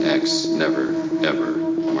never, ever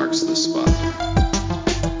marks the spot.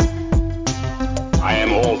 I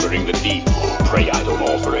am altering the deed. Pray I don't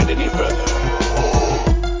alter it any further.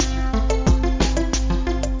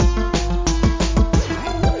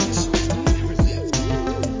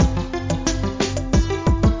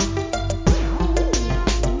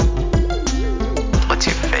 What's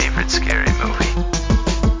your favorite scary movie?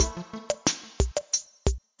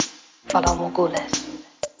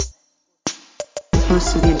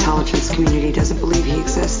 Most of the intelligence community doesn't believe he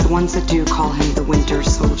exists. The ones that do call him the Winter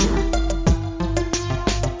Soldier.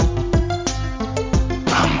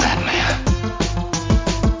 I'm Batman.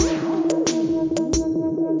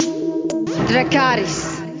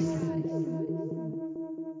 Dracarys.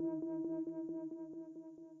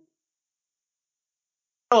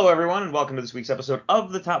 Hello, everyone, and welcome to this week's episode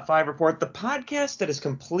of the Top 5 Report, the podcast that is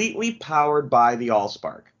completely powered by the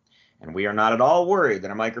AllSpark. And we are not at all worried that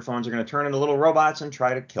our microphones are going to turn into little robots and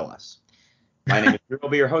try to kill us. My name is Drew. I'll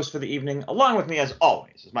be your host for the evening. Along with me, as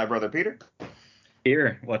always, is my brother Peter.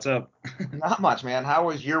 Here, what's up? Not much, man. How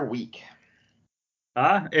was your week?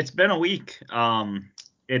 It's been a week.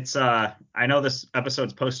 I know this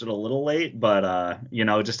episode's posted a little late, but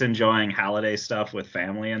just enjoying holiday stuff with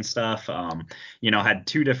family and stuff. Had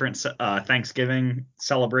two different Thanksgiving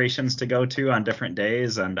celebrations to go to on different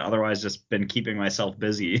days, and otherwise just been keeping myself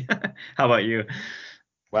busy. How about you?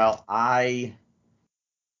 Well, I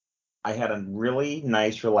had a really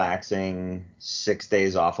nice, relaxing 6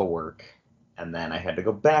 days off of work, and then I had to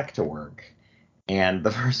go back to work. And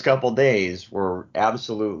the first couple days were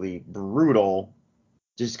absolutely brutal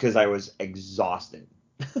just because I was exhausted.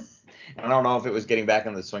 I don't know if it was getting back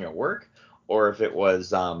in the swing of work or if it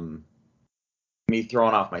was me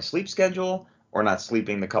throwing off my sleep schedule or not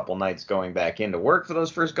sleeping the couple nights going back into work for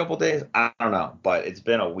those first couple days. I don't know, but it's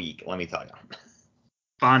been a week, let me tell you.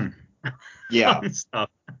 Fun. Yeah, Fun stuff.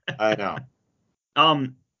 I know.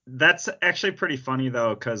 That's actually pretty funny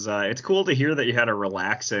though, because it's cool to hear that you had a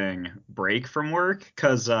relaxing break from work.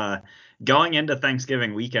 Because going into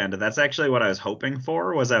Thanksgiving weekend, that's actually what I was hoping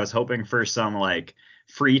for. I was hoping for some like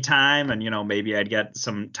free time, and maybe I'd get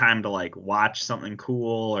some time to like watch something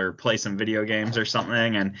cool or play some video games or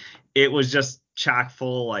something. And it was just chock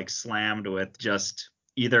full, like slammed with just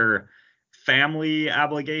either family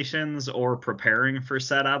obligations or preparing for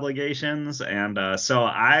said obligations. And so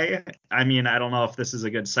I mean, I don't know if this is a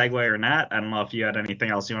good segue or not. I don't know if you had anything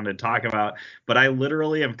else you wanted to talk about, but I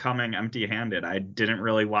literally am coming empty handed. I didn't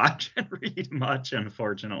really watch and read much,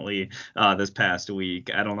 unfortunately, this past week.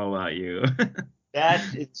 I don't know about you.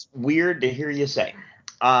 It's weird to hear you say.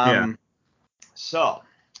 Yeah. So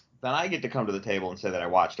then I get to come to the table and say that I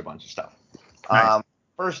watched a bunch of stuff. Nice.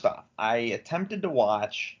 First off, I attempted to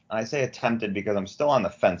watch, and I say attempted because I'm still on the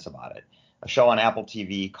fence about it, a show on Apple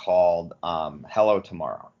TV called Hello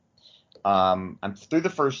Tomorrow. I'm through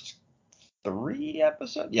the first 3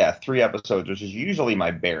 episodes. Yeah, 3 episodes, which is usually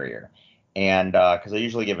my barrier. And because I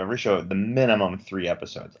usually give every show the minimum 3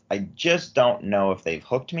 episodes. I just don't know if they've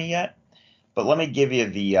hooked me yet. But let me give you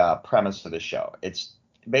the premise of the show. It's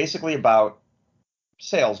basically about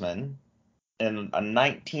salesmen in a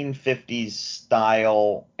 1950s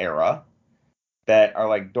style era that are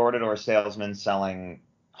like door-to-door salesmen selling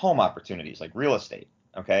home opportunities, like real estate,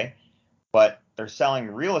 okay? But they're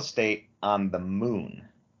selling real estate on the moon.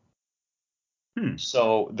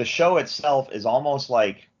 So the show itself is almost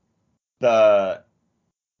like the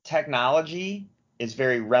technology is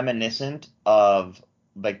very reminiscent of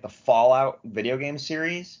like the Fallout video game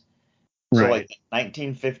series. So Right. like the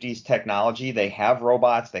 1950s technology, they have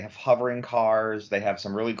robots, they have hovering cars, they have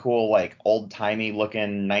some really cool like old-timey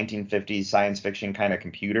looking 1950s science fiction kind of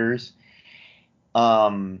computers.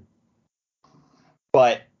 But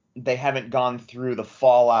they haven't gone through the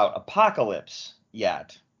Fallout apocalypse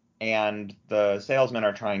yet. And the salesmen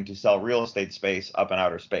are trying to sell real estate space up in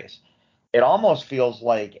outer space. It almost feels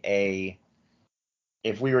like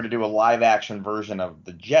if we were to do a live action version of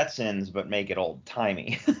the Jetsons, but make it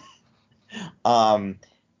old-timey. And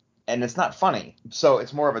it's not funny, so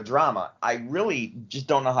it's more of a drama. I really just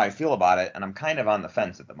don't know how I feel about it, and I'm kind of on the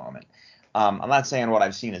fence at the moment. I'm not saying what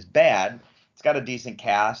I've seen is bad. It's got a decent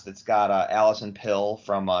cast. It's got Allison Pill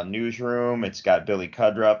from Newsroom. It's got Billy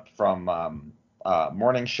Cudrup from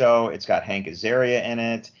Morning Show. It's got Hank Azaria in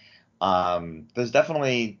it. There's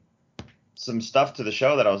definitely some stuff to the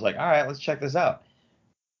show that I was like, all right, let's check this out.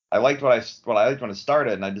 I liked what I liked when it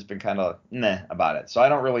started, and I've just been kind of meh about it. So I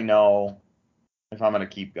don't really know if I'm going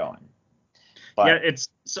to keep going. But yeah, it's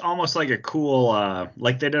almost like a cool,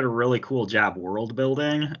 like they did a really cool job world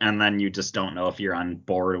building, and then you just don't know if you're on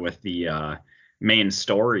board with the main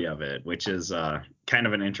story of it, which is kind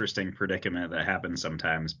of an interesting predicament that happens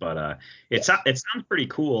sometimes. But Yes. it sounds pretty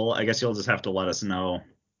cool. I guess you'll just have to let us know,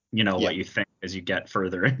 Yeah. what you think as you get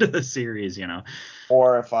further into the series.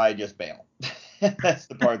 Or if I just bail. That's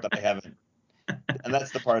the part that I haven't, and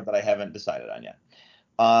that's the part that I haven't decided on yet.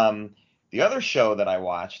 Um, the other show that I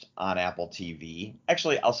watched on Apple TV,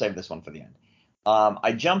 actually, I'll save this one for the end.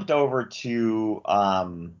 I jumped over to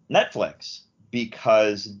Netflix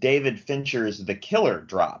because David Fincher's The Killer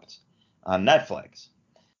dropped on Netflix.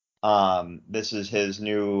 This is his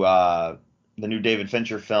the new David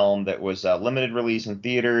Fincher film that was limited release in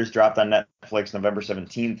theaters, dropped on Netflix November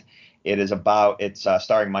 17th. It's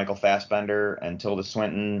starring Michael Fassbender and Tilda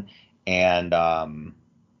Swinton, and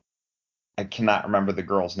I cannot remember the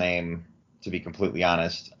girl's name, to be completely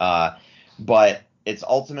honest. But it's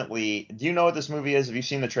ultimately, do you know what this movie is? Have you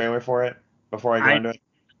seen the trailer for it before I go I into it?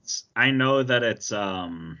 I know that it's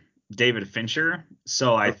David Fincher,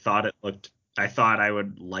 so I thought I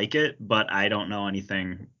would like it, but I don't know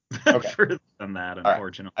anything Okay. further than that, All right.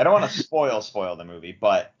 unfortunately. I don't want to spoil the movie,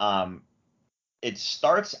 but it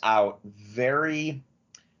starts out very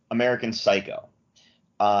American Psycho.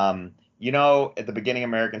 At the beginning of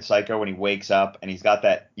American Psycho, when he wakes up and he's got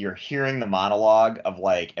that, you're hearing the monologue of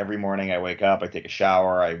like, every morning I wake up, I take a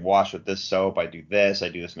shower, I wash with this soap, I do this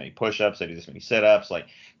many push-ups, I do this many sit-ups, like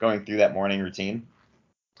going through that morning routine.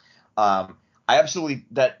 I absolutely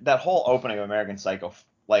that whole opening of American Psycho,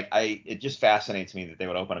 it just fascinates me that they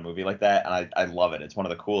would open a movie like that, and I love it. It's one of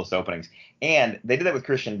the coolest openings, and they did that with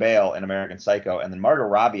Christian Bale in American Psycho, and then Margot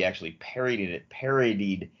Robbie actually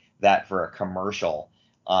parodied that for a commercial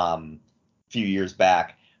few years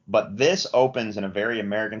back. But this opens in a very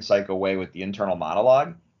American Psycho way with the internal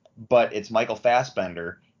monologue, but it's Michael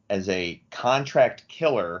Fassbender as a contract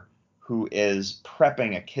killer who is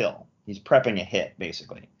prepping a kill. He's prepping a hit,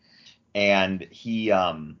 basically. And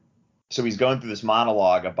so he's going through this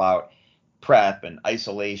monologue about prep and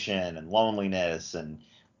isolation and loneliness and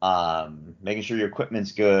making sure your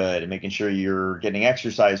equipment's good and making sure you're getting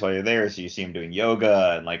exercise while you're there. So you see him doing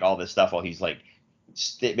yoga and like all this stuff while he's like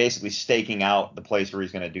basically staking out the place where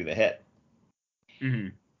he's going to do the hit. Hmm.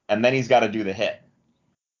 And then he's got to do the hit,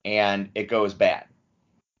 and it goes bad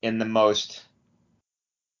in the most,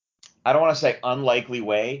 I don't want to say unlikely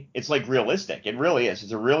way. It's like realistic. It really is.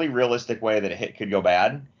 It's a really realistic way that a hit could go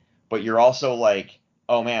bad, but you're also like,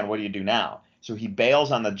 oh man, what do you do now? So he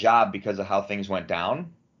bails on the job because of how things went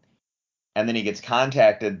down, and then he gets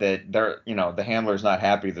contacted that the handler's not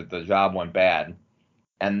happy that the job went bad,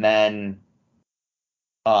 and then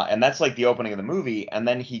and that's like the opening of the movie, and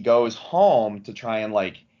then he goes home to try and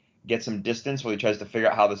like get some distance while he tries to figure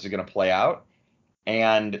out how this is going to play out,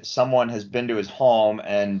 and someone has been to his home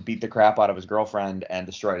and beat the crap out of his girlfriend and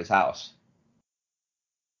destroyed his house.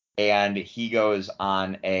 And he goes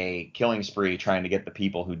on a killing spree trying to get the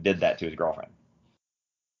people who did that to his girlfriend.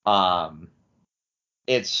 Um,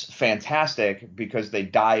 it's fantastic because they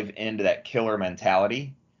dive into that killer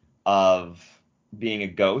mentality of being a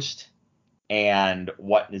ghost and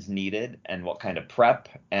what is needed and what kind of prep.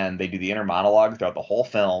 And they do the inner monologue throughout the whole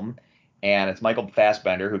film. And it's Michael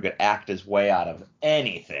Fassbender who could act his way out of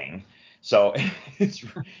anything. So it's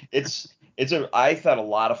I had a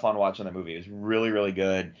lot of fun watching the movie. It was really, really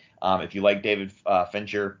good. If you like David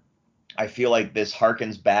Fincher, I feel like this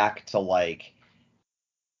harkens back to like,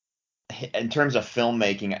 in terms of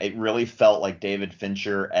filmmaking, it really felt like David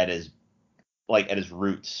Fincher at his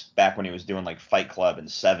roots back when he was doing like Fight Club and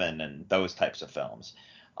Seven and those types of films.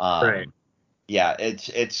 Right. Um, yeah,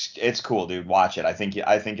 it's cool, dude. Watch it. I think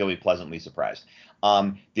you'll be pleasantly surprised.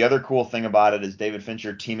 The other cool thing about it is David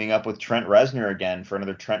Fincher teaming up with Trent Reznor again for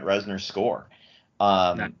another Trent Reznor score.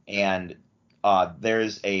 And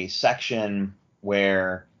there's a section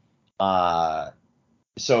where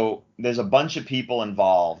so there's a bunch of people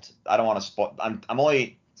involved. I don't want to spoil. I'm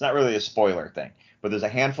only. It's not really a spoiler thing, but there's a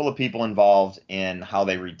handful of people involved in how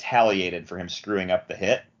they retaliated for him screwing up the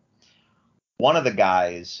hit. One of the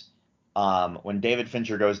guys, when David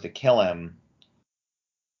Fincher goes to kill him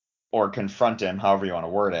or confront him, however you want to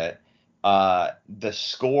word it, the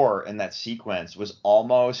score in that sequence was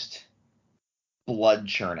almost blood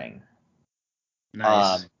churning.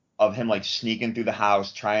 Nice. Of him like sneaking through the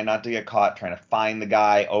house, trying not to get caught, trying to find the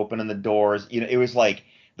guy, opening the doors. It was like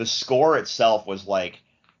the score itself was like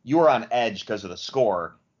you were on edge because of the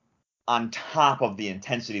score, on top of the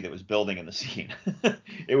intensity that was building in the scene.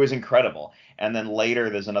 It was incredible. And then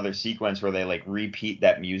later there's another sequence where they like repeat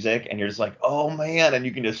that music and you're just like, oh man, and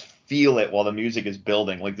you can just feel it while the music is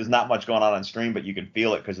building. Like there's not much going on screen, but you can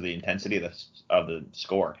feel it because of the intensity of the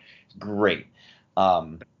score. It's great.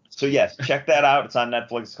 Um, So yes, check that out. It's on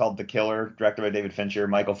Netflix. It's called The Killer, directed by David Fincher.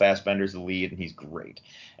 Michael Fassbender's the lead, and he's great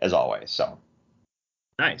as always. So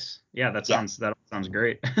Nice. Yeah, yeah. that sounds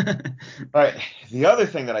great. All right. The other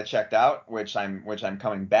thing that I checked out, which I'm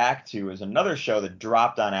coming back to, is another show that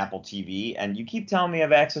dropped on Apple TV, and you keep telling me I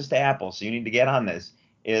have access to Apple, so you need to get on this.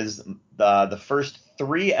 Is the first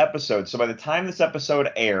 3 episodes. So by the time this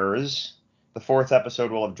episode airs, the 4th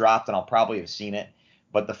episode will have dropped, and I'll probably have seen it.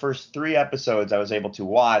 But the first 3 episodes I was able to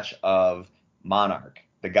watch of Monarch,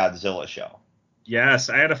 the Godzilla show. Yes,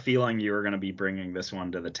 I had a feeling you were going to be bringing this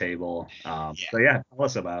one to the table. So yeah, tell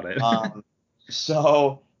us about it.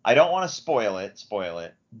 So I don't want to spoil it,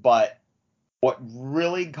 but what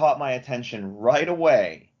really caught my attention right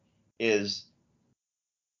away is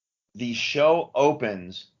the show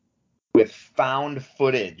opens with found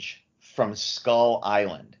footage from Skull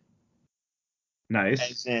Island.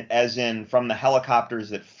 Nice. As in from the helicopters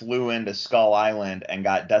that flew into Skull Island and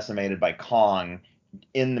got decimated by Kong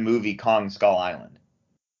in the movie Kong Skull Island.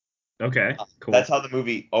 Okay, cool. That's how the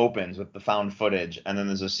movie opens, with the found footage, and then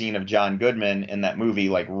there's a scene of John Goodman in that movie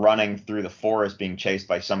like running through the forest being chased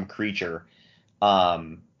by some creature.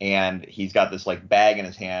 And he's got this like bag in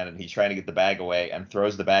his hand, and he's trying to get the bag away and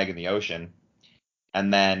throws the bag in the ocean.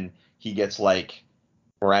 And then he gets like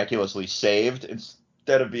miraculously saved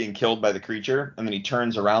instead of being killed by the creature. And then he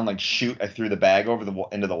turns around like, shoot, I threw the bag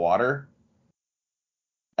into the water.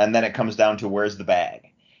 And then it comes down to, where's the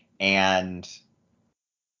bag? And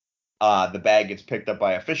the bag gets picked up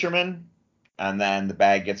by a fisherman, and then the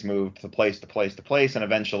bag gets moved to place to place to place, and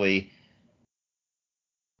eventually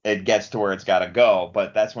it gets to where it's got to go.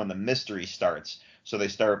 But that's when the mystery starts. So they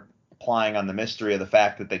start applying on the mystery of the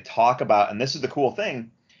fact that they talk about, and this is the cool thing,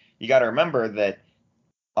 you got to remember that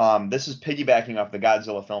this is piggybacking off the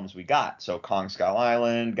Godzilla films we got. So Kong Skull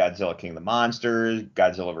Island, Godzilla King of the Monsters,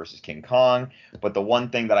 Godzilla versus King Kong. But the one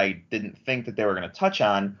thing that I didn't think that they were going to touch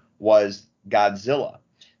on was Godzilla,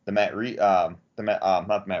 the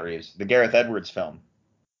not Matt Reeves, the Gareth Edwards film,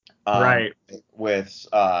 Right. with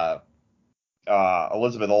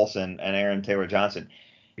Elizabeth Olsen and Aaron Taylor Johnson.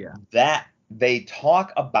 Yeah. That they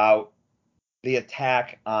talk about the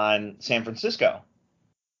attack on San Francisco.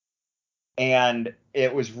 And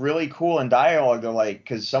it was really cool in dialogue. They're like,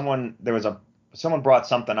 because someone brought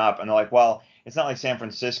something up, and they're like, well, it's not like San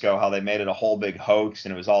Francisco, how they made it a whole big hoax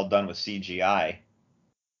and it was all done with CGI.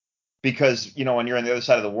 Because, when you're on the other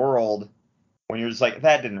side of the world, when you're just like,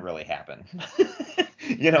 that didn't really happen.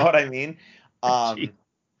 You know what I mean?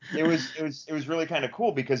 It was really kind of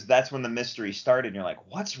cool, because that's when the mystery started, and you're like,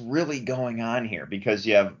 what's really going on here? Because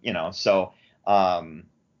you have, so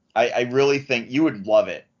I really think you would love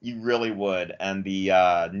it. You really would. And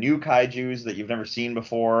the new kaijus that you've never seen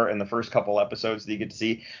before in the first couple episodes that you get to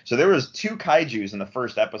see. So there was 2 kaijus in the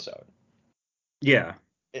first episode. Yeah.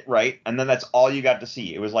 Right? And then that's all you got to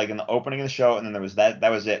see. It was like in the opening of the show, and then there was that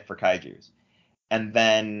was it for kaijus. And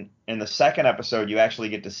then in the second episode, you actually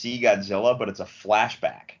get to see Godzilla, but it's a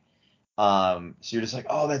flashback. So you're just like,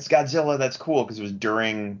 oh, that's Godzilla. That's cool, because it was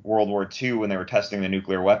during World War II when they were testing the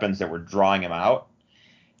nuclear weapons that were drawing him out.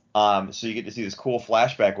 So you get to see this cool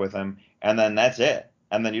flashback with him, and then that's it.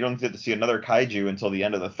 And then you don't get to see another kaiju until the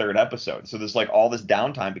end of the 3rd episode. So there's like all this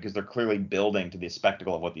downtime, because they're clearly building to the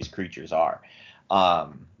spectacle of what these creatures are.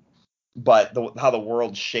 But how the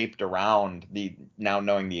world shaped around the now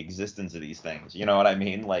knowing the existence of these things. You know what I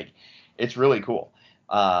mean? Like, it's really cool.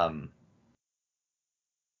 So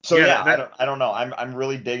yeah, I don't know. I'm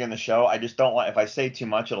really digging the show. I just don't want, if I say too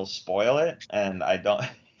much, it'll spoil it, and I don't,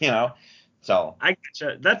 So I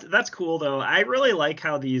gotcha. That's cool though. I really like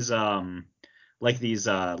how these legendary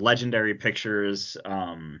pictures,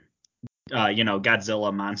 Godzilla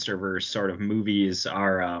MonsterVerse sort of movies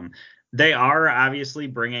are they are obviously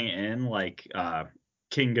bringing in like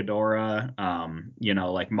King Ghidorah,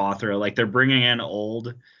 like Mothra, like they're bringing in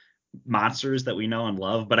old monsters that we know and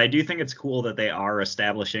love, but I do think it's cool that they are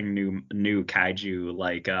establishing new kaiju,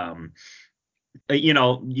 like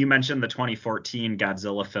you mentioned the 2014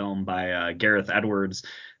 Godzilla film by Gareth Edwards.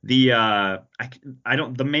 The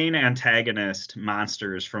main antagonist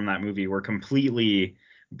monsters from that movie were completely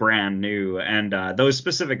brand new, and those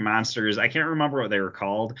specific monsters, I can't remember what they were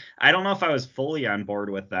called. I don't know if I was fully on board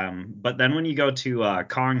with them, but then when you go to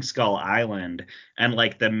Kong Skull Island, and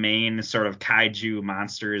like the main sort of kaiju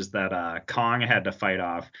monsters that Kong had to fight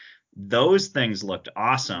off, those things looked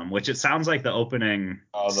awesome, which it sounds like the opening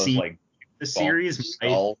those scene like the series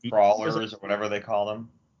skull crawlers or whatever they call them.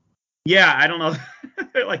 Yeah, I don't know.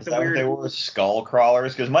 Like Is the that weird. what they were? Skull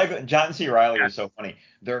crawlers? Because John C. Reilly was so funny.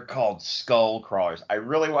 They're called skull crawlers. I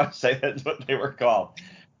really want to say that's what they were called.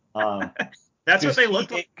 That's what they looked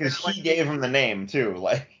like. Because he gave him the name too.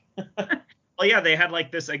 Like. Well, yeah, they had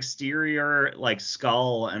like this exterior like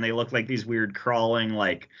skull, and they looked like these weird crawling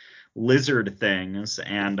like lizard things,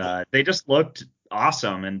 and they just looked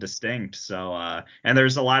awesome and distinct. So, and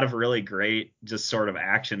there's a lot of really great just sort of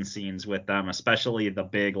action scenes with them, especially the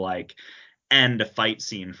big like end fight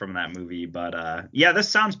scene from that movie. But yeah, this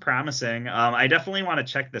sounds promising. I definitely want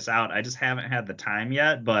to check this out. I just haven't had the time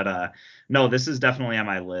yet, but no, this is definitely on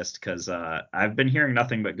my list because I've been hearing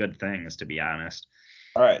nothing but good things, to be honest.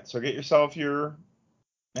 All right, so get yourself your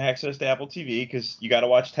access to Apple TV because you got to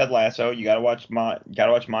watch Ted Lasso. You got to watch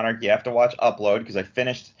Monarch. You have to watch Upload because I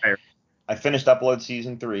finished Upload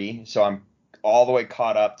season 3, so I'm all the way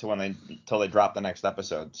caught up to till they drop the next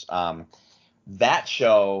episodes. That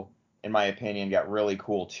show, in my opinion, got really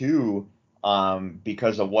cool too,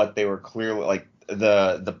 because of what they were clearly like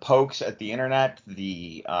the pokes at the internet,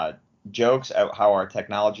 the jokes at how our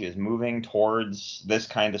technology is moving towards this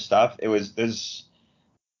kind of stuff.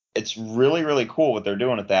 It's really really cool what they're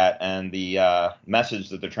doing with that and the message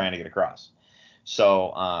that they're trying to get across.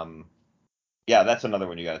 So yeah, that's another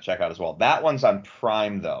one you got to check out as well. That one's on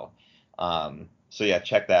Prime though. So yeah,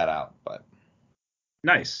 check that out. But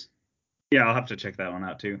Nice. Yeah, I'll have to check that one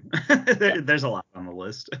out too. yeah, There's a lot on the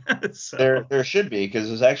list. there So there should be because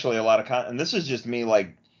there's actually a lot of and this is just me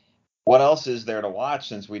like what else is there to watch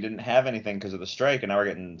since we didn't have anything because of the strike and now we're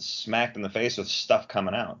getting smacked in the face with stuff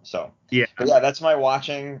coming out. So, yeah, but yeah, that's my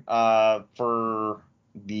watching for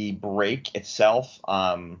the break itself.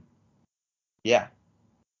 Yeah.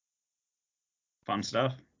 fun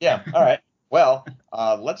stuff. Yeah. All right. Well,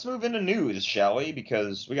 let's move into news, shall we?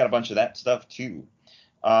 Because we got a bunch of that stuff too.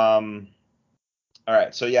 Um, all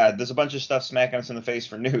right. So yeah, there's a bunch of stuff smacking us in the face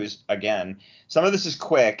for news again. Some of this is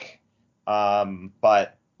quick,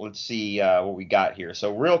 but let's see what we got here.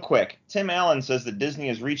 So real quick, Tim Allen says that Disney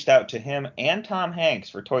has reached out to him and Tom Hanks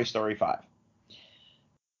for Toy Story 5.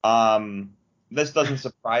 This doesn't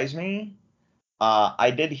surprise me.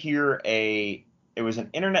 I did hear it was an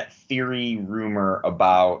internet theory rumor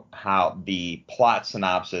about how the plot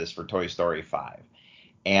synopsis for Toy Story 5.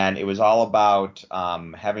 And it was all about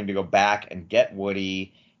having to go back and get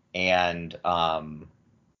Woody, and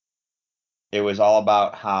it was all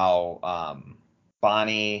about how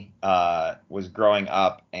Bonnie was growing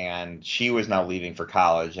up and she was now leaving for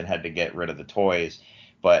college and had to get rid of the toys.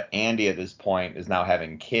 But Andy at this point is now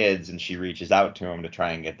having kids and she reaches out to him to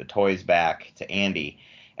try and get the toys back to Andy.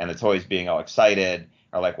 And the toys being all excited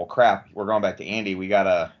are like, well, crap, we're going back to Andy. We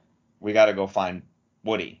gotta go find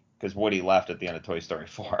Woody because Woody left at the end of Toy Story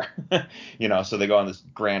 4. So they go on this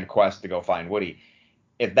grand quest to go find Woody.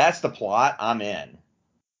 If that's the plot, I'm in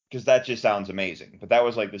because that just sounds amazing. But that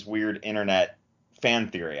was like this weird internet fan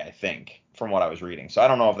theory, I think, from what I was reading. So I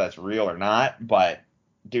don't know if that's real or not, but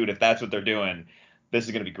dude, if that's what they're doing, this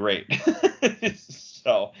is gonna be great.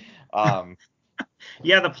 So,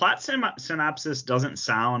 Yeah, the plot synopsis doesn't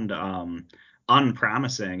sound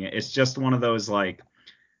unpromising. It's just one of those like,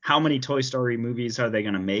 how many Toy Story movies are they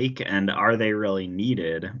going to make, and are they really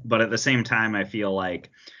needed? But at the same time, I feel like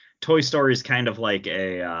Toy Story is kind of like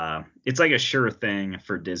it's like a sure thing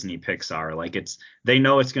for Disney Pixar. Like they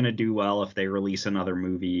know it's going to do well if they release another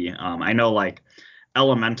movie. I know like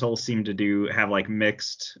Elemental seemed to have like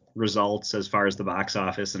mixed results as far as the box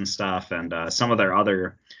office and stuff, and some of their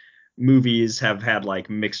other movies have had like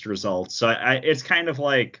mixed results. So it's kind of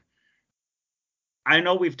like, I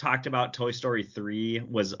know we've talked about Toy Story 3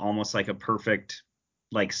 was almost like a perfect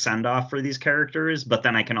like send off for these characters, but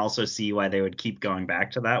then I can also see why they would keep going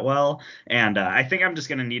back to that well. And I think I'm just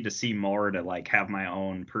going to need to see more to like have my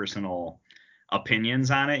own personal opinions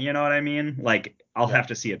on it. You know what I mean? Like I'll yeah, have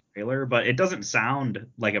to see a trailer, but it doesn't sound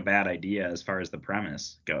like a bad idea as far as the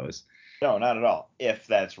premise goes. no, not at all. If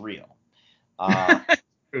that's real. Uh,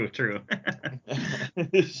 True, true.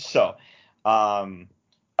 so, all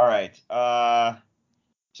right.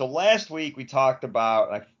 So last week we talked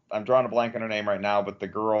about I'm drawing a blank on her name right now, but the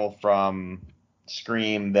girl from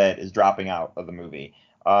Scream that is dropping out of the movie.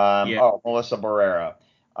 Yeah. Melissa Barrera.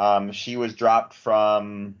 She was dropped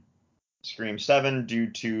from Scream 7 due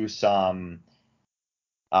to some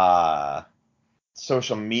uh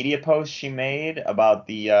social media posts she made about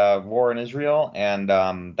the war in Israel, and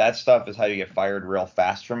that stuff is how you get fired real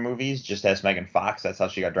fast from movies. Just as Megan Fox, that's how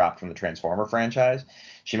she got dropped from the Transformer franchise.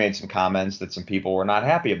 She made some comments that some people were not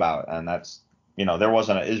happy about, and that's there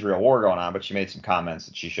wasn't an Israel war going on, but she made some comments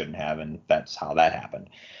that she shouldn't have, and that's how that happened.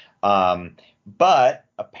 But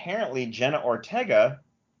apparently Jenna Ortega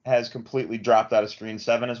has completely dropped out of Screen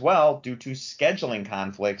 7 as well due to scheduling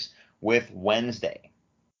conflicts with Wednesday.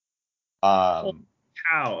 Holy Um,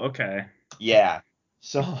 cow. Okay. yeah.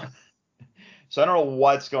 So So I don't know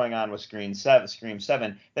what's going on with Scream 7. Scream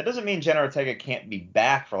 7. That doesn't mean Jenna Ortega can't be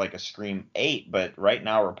back for like a Scream 8, but right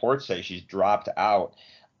now reports say she's dropped out.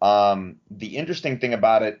 The interesting thing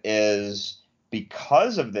about it is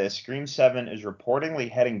because of this, Scream 7 is reportedly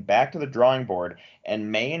heading back to the drawing board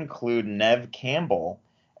and may include Neve Campbell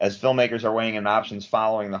as filmmakers are weighing in options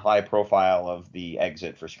following the high profile of the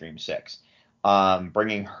exit for Scream 6.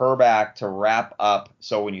 Bringing her back to wrap up.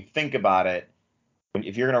 So when you think about it,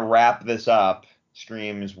 if you're going to wrap this up,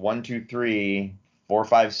 Screams 1, 2, 3, 4,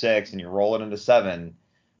 5, 6, and you roll it into 7,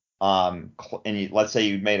 let's say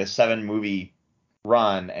you made a 7-movie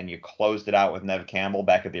run and you closed it out with Neve Campbell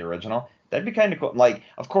back at the original, that'd be kind of cool. Like,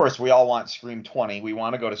 of course, we all want Scream 20. We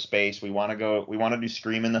want to go to space. We want to do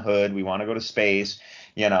Scream in the Hood. We want to go to space.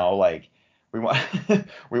 Like we want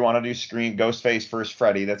we want to do Scream Ghostface first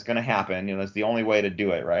Freddy. That's going to happen. That's the only way to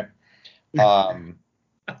do it, right? Well,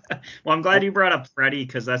 I'm glad you brought up Freddy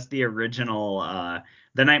because that's the original.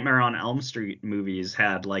 The Nightmare on Elm Street movies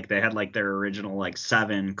had their original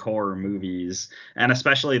 7 core movies, and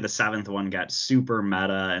especially the 7th one got super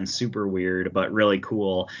meta and super weird, but really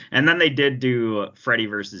cool. And then they did do Freddy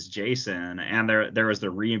versus Jason, and there was the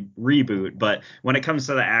reboot. But when it comes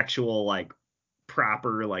to the actual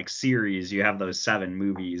proper series, you have those 7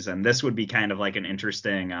 movies, and this would be kind of like an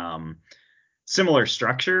interesting similar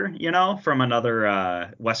structure, from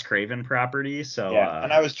another Wes Craven property. So yeah,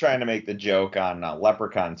 and I was trying to make the joke on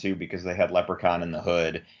Leprechaun too, because they had Leprechaun in the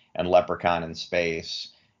Hood and Leprechaun in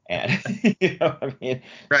space, and you know what I mean.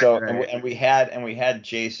 right, So right. and we had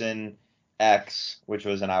Jason X, which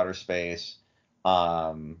was in outer space,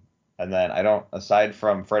 and then aside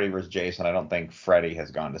from Freddy vs. Jason, I don't think Freddy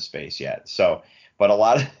has gone to space yet. So, but a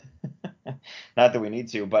lot of not that we need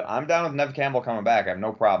to, but I'm down with Neve Campbell coming back. I have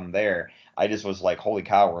no problem there. I just was like, holy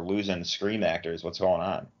cow, we're losing Scream actors. What's going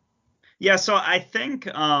on? Yeah, so I think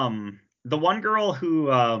the one girl who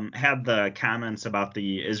had the comments about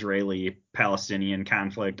the Israeli-Palestinian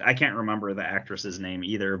conflict, I can't remember the actress's name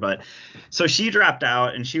either, but so she dropped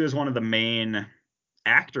out and she was one of the main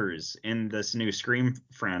actors in this new Scream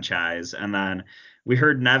franchise. And then we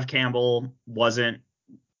heard Neve Campbell wasn't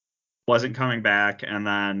coming back, and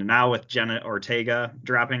then now with Jenna Ortega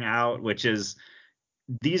dropping out, which is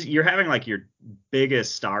you're having your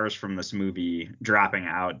biggest stars from this movie dropping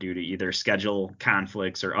out due to either schedule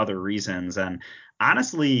conflicts or other reasons. And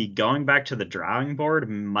honestly, going back to the drawing board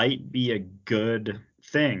might be a good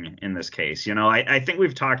thing in this case. I think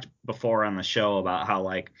we've talked before on the show about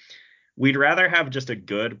how we'd rather have just a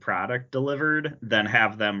good product delivered than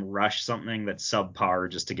have them rush something that's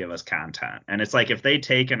subpar just to give us content. And it's if they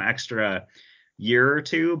take an extra year or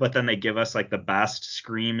two, but then they give us the best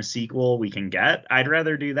Scream sequel we can get, I'd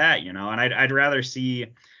rather do that, and I'd rather see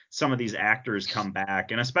some of these actors come back,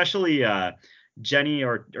 and especially Jenny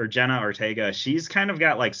or Jenna Ortega. She's kind of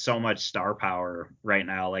got so much star power right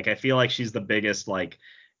now. I feel like she's the biggest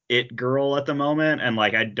it girl at the moment, and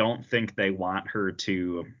I don't think they want her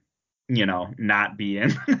to not be in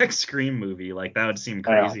the next Scream movie. That would seem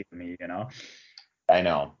crazy to me. I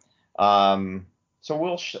know. So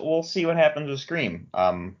we'll see what happens with Scream.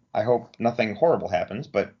 I hope nothing horrible happens,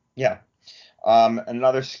 but yeah.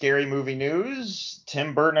 Another scary movie news: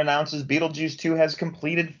 Tim Burton announces Beetlejuice 2 has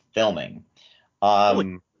completed filming.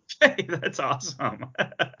 That's awesome.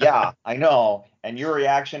 Yeah, I know. And your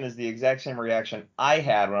reaction is the exact same reaction I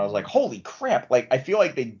had when I was like, "Holy crap!" I feel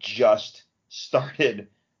like they just started.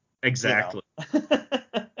 Exactly.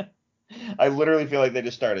 I literally feel like they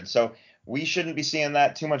just started. So we shouldn't be seeing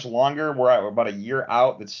that too much longer. We're about a year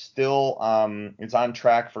out. It's still it's on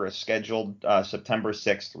track for a scheduled September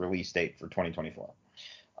 6th release date for 2024.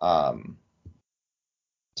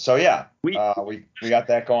 So yeah, we got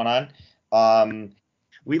that going on.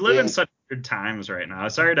 We live in such good times right now.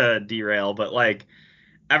 Sorry to derail, but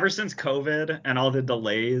ever since COVID and all the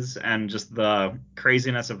delays and just the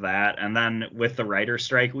craziness of that, and then with the writer's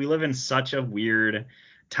strike, we live in such a weird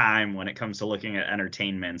time when it comes to looking at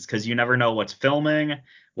entertainments, because you never know what's filming,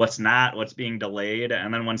 what's not, what's being delayed,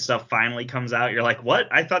 and then when stuff finally comes out, you're like, what?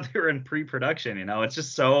 I thought they were in pre-production. It's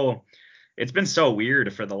just it's been so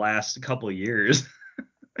weird for the last couple of years.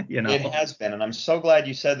 It has been, and I'm so glad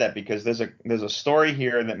you said that, because there's a story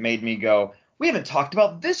here that made me go, we haven't talked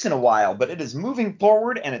about this in a while, but it is moving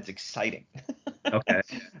forward and it's exciting. Okay.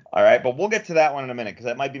 All right, but we'll get to that one in a minute, because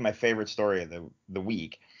that might be my favorite story of the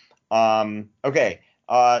week. Okay.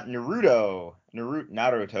 Naruto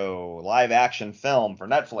live action film for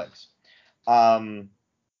Netflix. I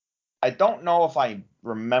don't know if I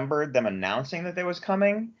remembered them announcing that they was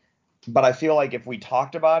coming, but I feel like if we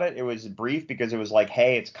talked about it, it was brief because it was like,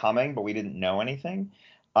 hey, it's coming, but we didn't know anything.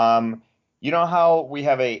 You know how we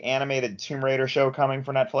have a animated Tomb Raider show coming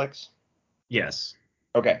for Netflix? Yes.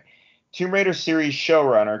 Okay. Tomb Raider series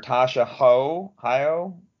showrunner Tasha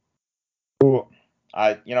Hio.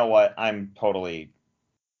 You know what? I'm totally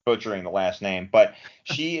butchering the last name, but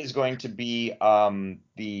she is going to be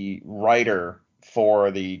the writer for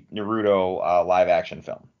the Naruto live action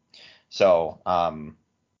film. So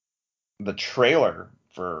the trailer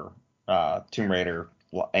for Tomb Raider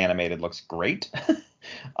animated looks great,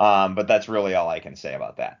 but that's really all I can say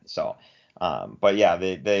about that. So, but yeah,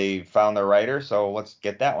 they found their writer, so let's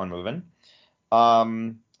get that one moving.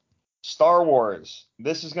 Star Wars.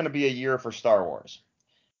 This is going to be a year for Star Wars.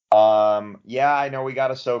 Yeah, I know we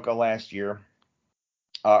got Ahsoka last year,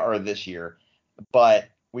 or this year, but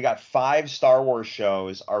we got 5 Star Wars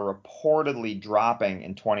shows are reportedly dropping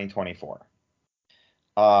in 2024.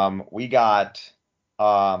 We got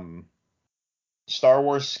Star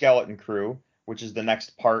Wars Skeleton Crew, which is the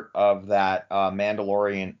next part of that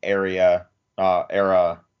Mandalorian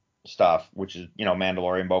era stuff, which is,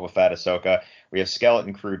 Mandalorian, Boba Fett, Ahsoka. We have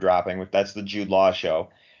Skeleton Crew dropping, that's the Jude Law show.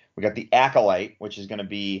 We got The Acolyte, which is going to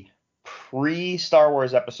be pre-Star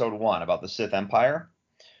Wars Episode 1 about the Sith Empire.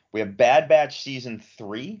 We have Bad Batch Season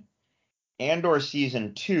 3, Andor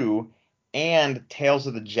Season 2, and Tales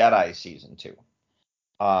of the Jedi Season 2.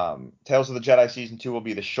 Tales of the Jedi Season 2 will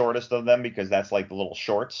be the shortest of them because that's like the little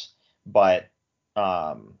shorts. But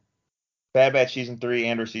Bad Batch Season 3,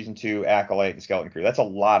 Andor Season 2, Acolyte, and Skeleton Crew. That's a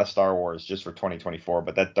lot of Star Wars just for 2024,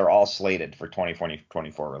 but they're all slated for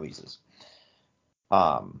 2024 releases.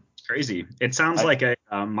 Crazy. It sounds like a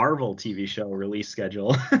Marvel TV show release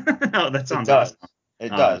schedule. No, that sounds awesome. It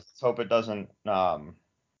does. Let's hope it doesn't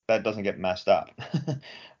that doesn't get messed up.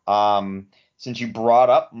 Since you brought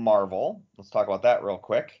up Marvel, let's talk about that real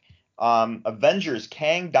quick. Avengers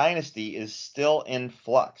Kang Dynasty is still in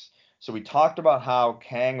flux. So we talked about how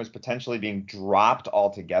Kang was potentially being dropped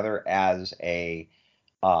altogether as a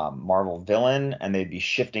Marvel villain, and they'd be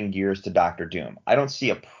shifting gears to Doctor Doom. I don't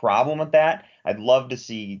see a problem with that. I'd love to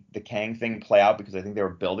see the Kang thing play out because I think they were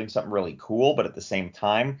building something really cool, but at the same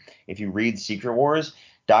time, if you read Secret Wars,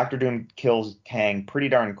 Doctor Doom kills Kang pretty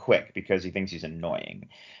darn quick because he thinks he's annoying.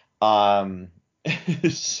 So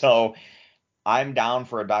I'm down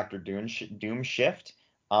for a Doctor Doom shift,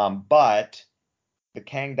 but the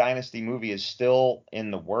Kang Dynasty movie is still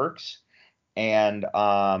in the works, and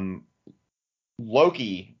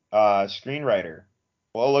Loki screenwriter.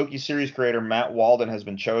 Well, Loki series creator Matt Walden has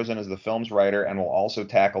been chosen as the film's writer and will also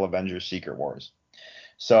tackle Avengers Secret Wars.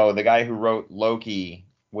 So the guy who wrote Loki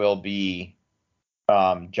will be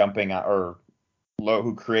who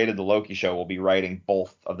created the Loki show will be writing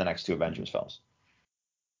both of the next 2 Avengers films.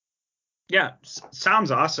 Yeah,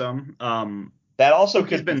 sounds awesome. That also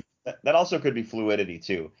could be fluidity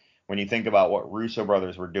too. When you think about what Russo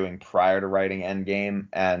brothers were doing prior to writing Endgame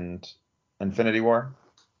and Infinity War,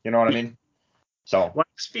 you know what I mean? So I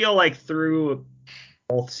just feel like through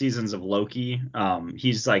both seasons of Loki,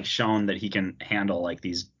 he's like shown that he can handle like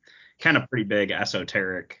these kind of pretty big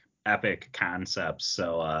esoteric epic concepts.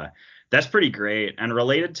 So that's pretty great. And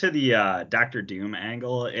related to the Doctor Doom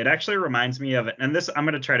angle, it actually reminds me of, and this, I'm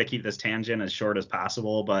going to try to keep this tangent as short as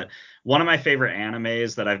possible, but one of my favorite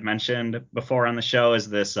animes that I've mentioned before on the show is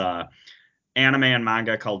this anime and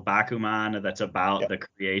manga called Bakuman that's about the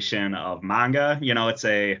creation of manga. It's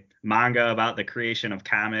a manga about the creation of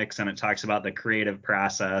comics, and it talks about the creative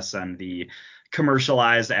process and the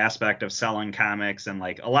commercialized aspect of selling comics and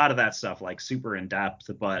like a lot of that stuff, like super in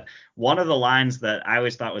depth. But one of the lines that I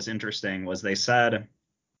always thought was interesting was they said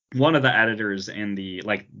one of the editors in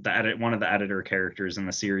one of the editor characters in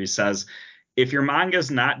the series says, if your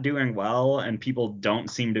manga's not doing well and people don't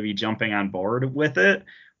seem to be jumping on board with it,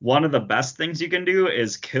 one of the best things you can do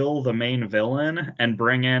is kill the main villain and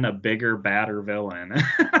bring in a bigger, badder villain.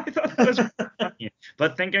 I thought that was funny.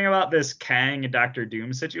 But thinking about this Kang Doctor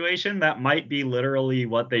Doom situation, that might be literally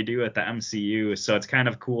what they do at the MCU. So it's kind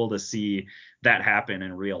of cool to see that happen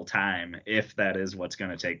in real time, if that is what's going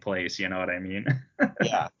to take place. You know what I mean?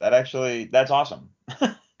 Yeah, that's awesome.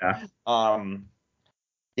 Yeah.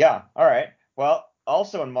 Yeah, all right. Well,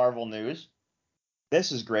 also in Marvel news,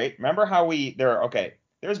 this is great. Remember how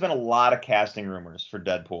there's been a lot of casting rumors for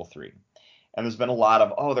Deadpool 3. And there's been a lot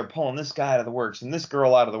of, they're pulling this guy out of the works and this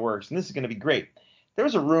girl out of the works, and this is going to be great. There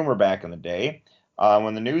was a rumor back in the day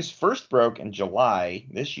when the news first broke in July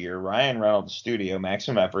this year. Ryan Reynolds' studio,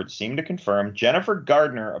 Maximum Effort, seemed to confirm Jennifer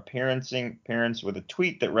Gardner appearance with a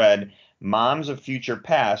tweet that read, "Moms of Future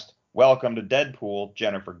Past, welcome to Deadpool,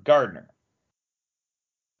 Jennifer Gardner."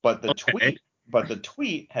 But the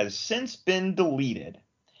tweet has since been deleted.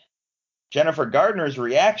 Jennifer Gardner's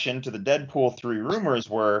reaction to the Deadpool 3 rumors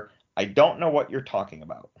were, I don't know what you're talking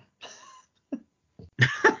about.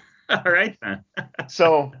 All right then.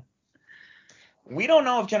 So we don't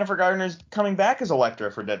know if Jennifer Garner's coming back as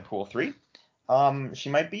Elektra for Deadpool 3. She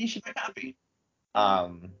might be, she might not be.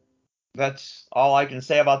 Um, that's all I can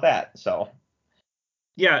say about that. So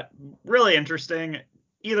Yeah, really interesting.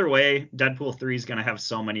 Either way, Deadpool 3 is going to have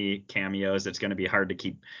so many cameos, it's going to be hard to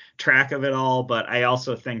keep track of it all. But I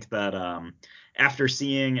also think that after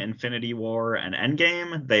seeing Infinity War and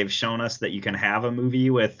Endgame, they've shown us that you can have a movie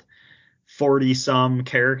with 40 some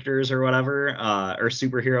characters or whatever, or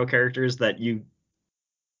superhero characters that you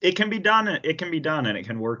it can be done. It can be done and it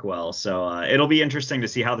can work well. So it'll be interesting to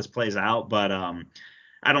see how this plays out. But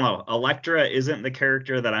I don't know. Elektra isn't the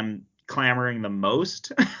character that I'm clamoring the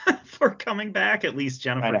most for coming back. At least I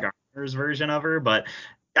Jennifer know. Garner's version of her. But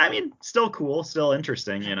I mean, still cool, still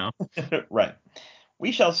interesting. Right.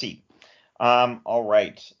 We shall see. All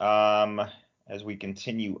right. As we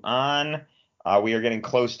continue on, we are getting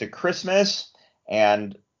close to Christmas,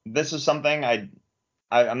 and this is something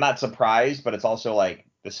I'm not surprised, but it's also like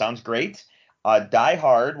this sounds great. Die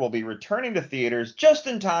Hard will be returning to theaters just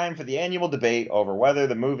in time for the annual debate over whether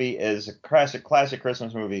the movie is a classic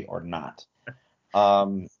Christmas movie or not.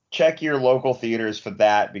 Check your local theaters for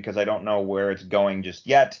that because I don't know where it's going just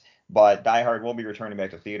yet. But Die Hard will be returning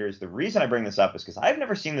back to theaters. The reason I bring this up is because I've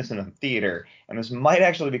never seen this in a theater, and this might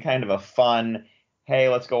actually be kind of a fun, hey,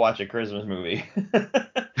 let's go watch a Christmas movie.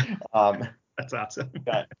 um, That's awesome.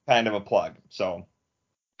 kind of a plug. So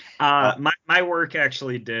My work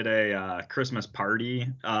actually did a Christmas party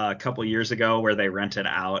a couple years ago where they rented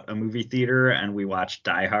out a movie theater and we watched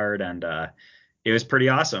Die Hard, and it was pretty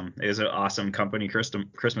awesome. It was an awesome company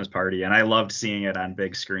Christmas party, and I loved seeing it on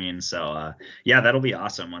big screen. So yeah, that'll be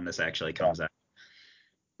awesome when this actually yeah. comes out.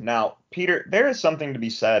 Now, Peter, there is something to be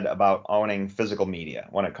said about owning physical media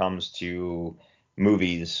when it comes to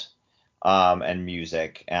movies, and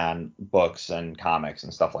music and books and comics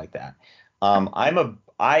and stuff like that.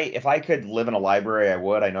 If I could live in a library, I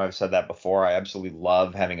would. I know I've said that before. I absolutely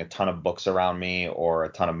love having a ton of books around me or a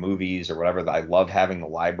ton of movies or whatever. I love having the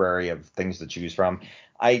library of things to choose from.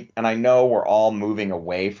 I know we're all moving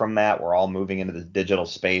away from that. We're all moving into this digital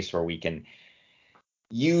space where we can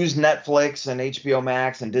use Netflix and HBO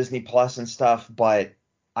Max and Disney Plus and stuff, but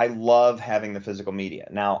I love having the physical media.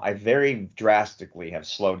 Now, I very drastically have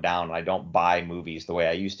slowed down and I don't buy movies the way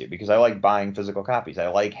I used to because I like buying physical copies. I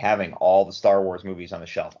like having all the Star Wars movies on the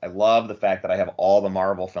shelf. I love the fact that I have all the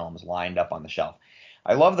Marvel films lined up on the shelf.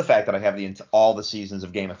 I love the fact that I have all the seasons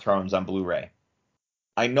of Game of Thrones on Blu-ray.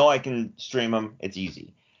 I know I can stream them, it's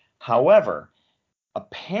easy. However,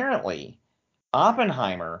 apparently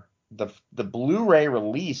Oppenheimer, the Blu-ray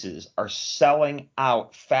releases are selling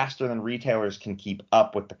out faster than retailers can keep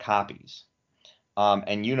up with the copies.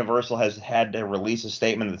 And Universal has had to release a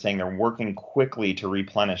statement that's saying they're working quickly to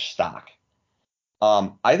replenish stock.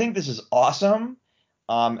 I think this is awesome.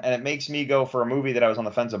 And it makes me go for a movie that I was on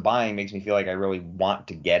the fence of buying, makes me feel like I really want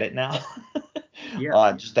to get it now.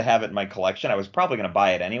 Yeah. Just to have it in my collection. I was probably going to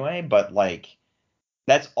buy it anyway, but like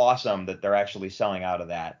that's awesome that they're actually selling out of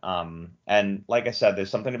that. And like I said, there's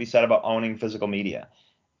something to be said about owning physical media.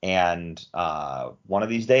 And one of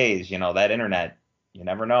these days, that internet, you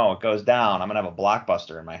never know, it goes down. I'm gonna have a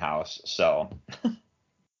Blockbuster in my house. So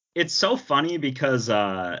It's so funny because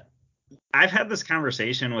I've had this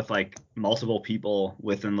conversation with like multiple people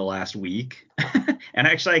within the last week. And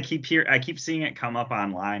actually I keep seeing it come up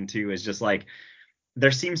online too, is just like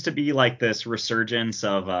there seems to be like this resurgence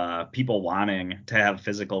of people wanting to have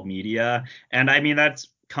physical media. And I mean, that's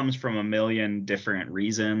comes from a million different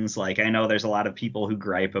reasons. Like I know there's a lot of people who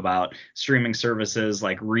gripe about streaming services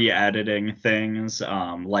like re-editing things,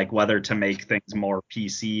 like whether to make things more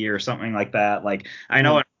PC or something like that. Like I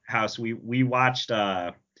know Mhm. at our house we watched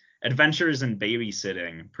Adventures in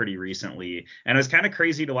Babysitting pretty recently, and it was kind of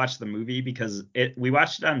crazy to watch the movie because we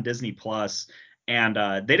watched it on Disney Plus, and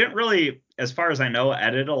they didn't really, as far as I know,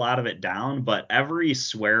 edit a lot of it down, but every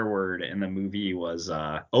swear word in the movie was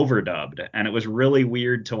overdubbed, and it was really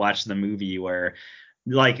weird to watch the movie where,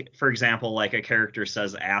 like, for example, like a character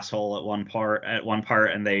says asshole at one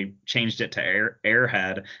part and they changed it to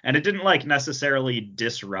airhead, and it didn't like necessarily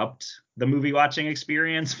disrupt the movie watching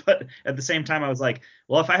experience, but at the same time I was like,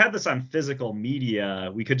 well, if I had this on physical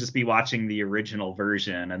media, we could just be watching the original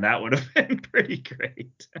version and that would have been pretty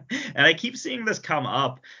great. And I keep seeing this come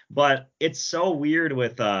up, but it's so weird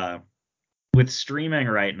with streaming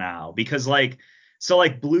right now because like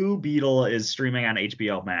Blue Beetle is streaming on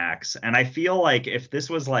HBO Max, and I feel like if this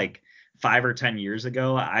was like 5 or 10 years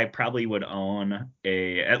ago, I probably would own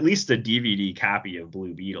at least a DVD copy of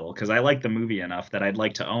Blue Beetle because I like the movie enough that I'd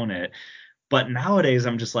like to own it. But nowadays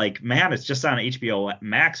I'm just like, man, it's just on HBO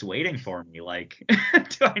Max waiting for me. Like,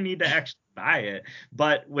 do I need to actually buy it?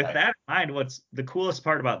 But with Right. that in mind, what's the coolest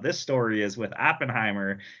part about this story is with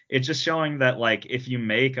Oppenheimer, it's just showing that like if you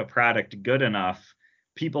make a product good enough,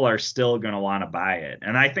 people are still going to want to buy it.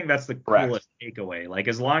 And I think that's the Correct. coolest takeaway. Like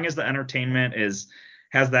as long as the entertainment is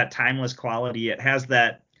has that timeless quality, it has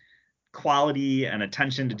that quality and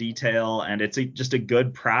attention to detail, and it's just a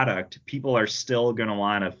good product, people are still going to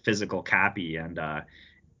want a physical copy. And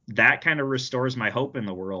that kind of restores my hope in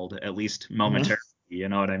the world, at least Mhm. momentarily. You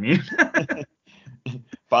know what I mean?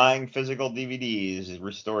 Buying physical DVDs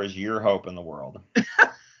restores your hope in the world.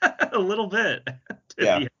 A little bit, to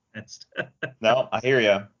Yeah. be honest. No, I hear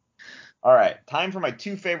you. All right, time for my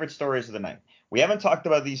two favorite stories of the night. We haven't talked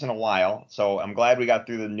about these in a while, so I'm glad we got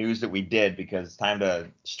through the news that we did because it's time to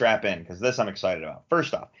strap in because this I'm excited about.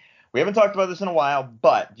 First off, we haven't talked about this in a while,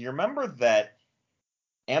 but do you remember that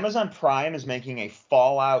Amazon Prime is making a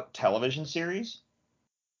Fallout television series?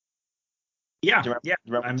 Yeah, Do you remember, yeah.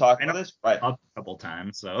 do you remember I talking know about this? Right. a couple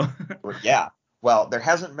times, so Yeah. Well, there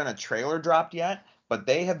hasn't been a trailer dropped yet, but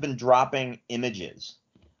they have been dropping images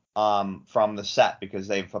from the set because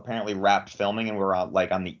they've apparently wrapped filming and we're on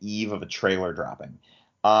like on the eve of a trailer dropping.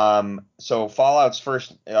 So Fallout's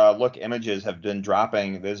first look images have been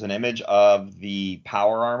dropping. There's an image of the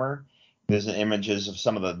power armor. There's an images of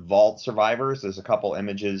some of the vault survivors. There's a couple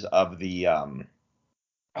images of the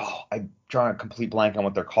oh, I'm drawing a complete blank on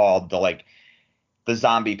what they're called. The like the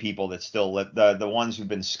zombie people that still live, the ones who've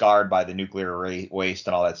been scarred by the nuclear waste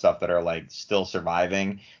and all that stuff that are like still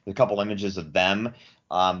surviving. There's a couple images of them,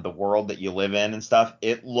 the world that you live in and stuff.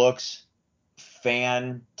 It looks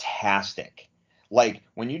fantastic. Like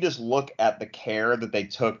when you just look at the care that they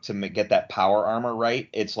took to get that power armor right,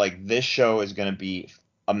 it's like this show is going to be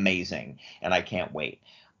amazing, and I can't wait.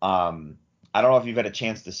 I don't know if you've had a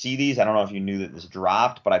chance to see these. I don't know if you knew that this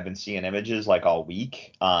dropped, but I've been seeing images like all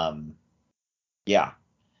week. Yeah,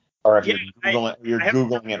 or if yeah, you're I haven't.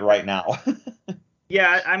 Googling it right now.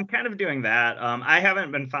 Yeah, I'm kind of doing that. I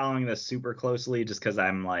haven't been following this super closely just because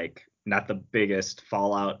I'm like not the biggest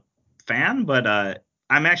Fallout fan, but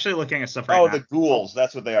I'm actually looking at stuff right Oh, now. the ghouls.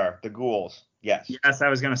 That's what they are. The ghouls. Yes. Yes, I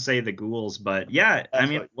was gonna say the ghouls, but yeah, I That's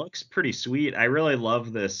mean, what. it looks pretty sweet. I really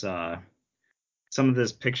love this. Some of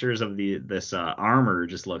this pictures of the this armor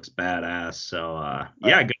just looks badass. So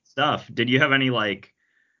yeah, Right. good stuff. Did you have any like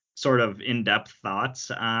sort of in-depth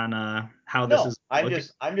thoughts on how this No, is looking?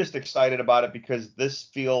 I'm just excited about it because this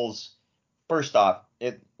feels first off,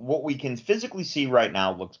 it what we can physically see right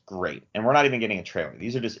now looks great. And we're not even getting a trailer.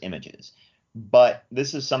 These are just images. But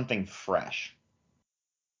this is something fresh.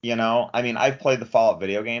 I mean, I've played the Fallout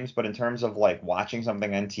video games, but in terms of like watching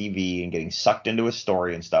something on TV and getting sucked into a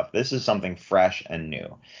story and stuff, this is something fresh and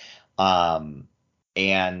new. Um,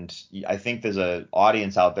 and I think there's a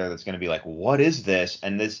audience out there that's going to be like, what is this?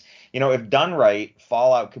 And this, if done right,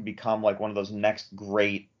 Fallout could become like one of those next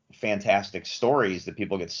great, fantastic stories that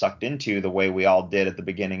people get sucked into the way we all did at the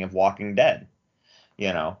beginning of Walking Dead,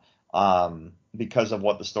 you know, because of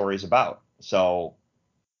what the story's about. So,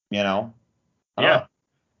 I don't Yeah. know.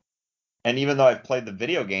 And even though I've played the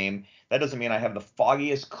video game, that doesn't mean I have the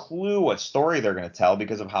foggiest clue what story they're going to tell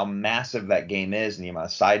because of how massive that game is and the amount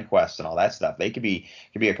of side quests and all that stuff. They could be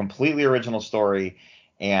a completely original story,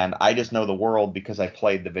 and I just know the world because I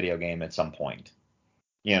played the video game at some point.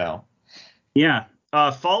 You know? Yeah.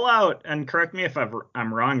 Fallout, and correct me if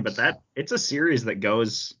I'm wrong, but that it's a series that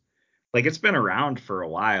goes like it's been around for a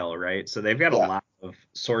while, right? So they've got a Yeah. lot of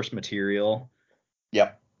source material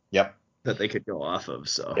Yep. Yep. that they could go off of.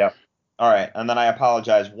 So Yep. All right, and then I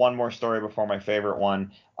apologize. One more story before my favorite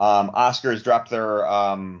one. Oscars dropped their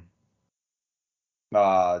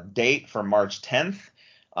date for March 10th.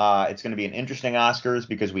 It's going to be an interesting Oscars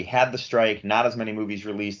because we had the strike, not as many movies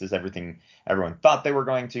released as everyone thought they were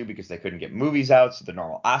going to because they couldn't get movies out. So the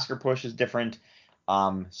normal Oscar push is different.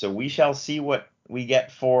 So we shall see what we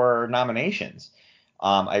get for nominations.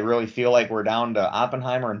 I really feel like we're down to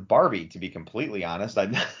Oppenheimer and Barbie, to be completely honest.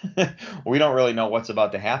 We don't really know what's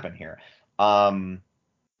about to happen here. Um,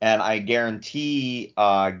 and I guarantee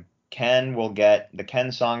Ken will get the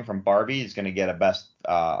Ken song from Barbie is going to get a best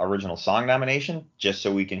original song nomination just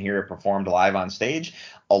so we can hear it performed live on stage,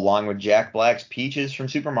 along with Jack Black's Peaches from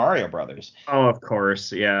Super Mario Brothers. oh, of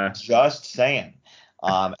course, yeah. Just saying.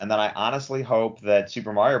 And then I honestly hope that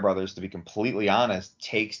Super Mario Brothers, to be completely honest,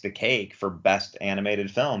 takes the cake for best animated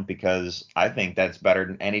film because I think that's better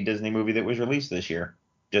than any Disney movie that was released this year.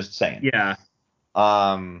 Just saying. Yeah.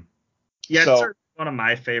 Um, Yeah, it's so certainly one of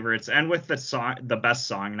my favorites. And with the best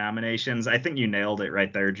song nominations, I think you nailed it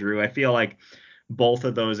right there, Drew. I feel like both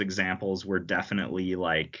of those examples were definitely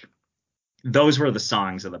like those were the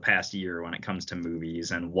songs of the past year when it comes to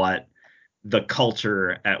movies and what the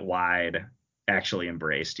culture at wide actually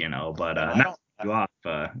embraced, but And I not don't. you off,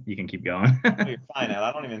 you can keep going. No, you're fine. And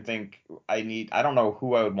I don't even think I don't know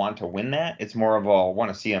who I would want to win that. It's more of a I want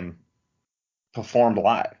to see him performed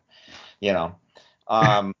live, you know.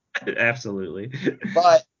 Um, Absolutely.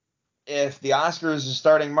 but if the Oscars is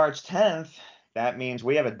starting March 10th, that means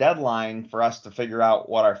we have a deadline for us to figure out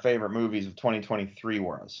what our favorite movies of 2023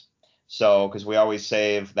 was. So, because we always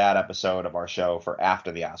save that episode of our show for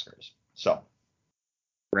after the Oscars. So,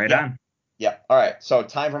 Right yeah, on. yeah. All right. So,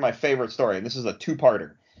 time for my favorite story. And this is a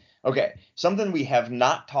two-parter. Okay. Something we have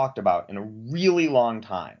not talked about in a really long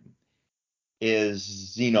time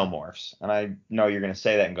is xenomorphs. And I know you're going to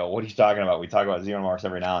say that and go, what are you talking about? We talk about xenomorphs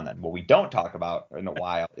every now and then. What we don't talk about in a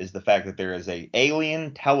while is the fact that there is a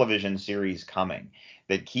alien television series coming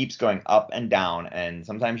that keeps going up and down. And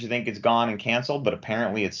sometimes you think it's gone and canceled, but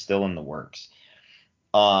apparently it's still in the works.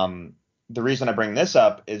 Um, the reason I bring this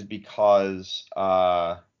up is because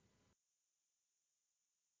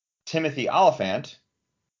Timothy Oliphant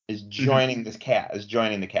is Mhm. joining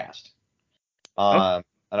the cast. Oh,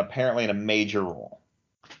 And apparently in a major role.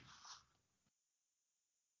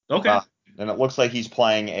 okay. Uh, and it looks like he's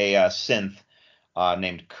playing a synth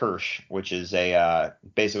named Kirsch, which is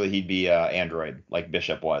basically he'd be android like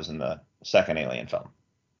Bishop was in the second Alien film.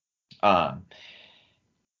 Um,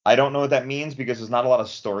 I don't know what that means because there's not a lot of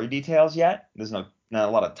story details yet. There's not a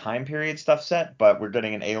lot of time period stuff set, but we're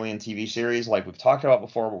getting an Alien TV series like we've talked about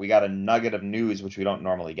before, but we got a nugget of news which we don't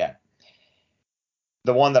normally get.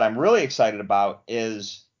 The one that I'm really excited about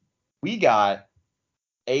is we got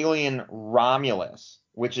Alien Romulus,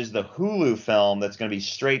 which is the Hulu film that's going to be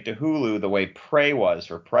straight to Hulu the way Prey was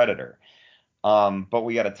for Predator. But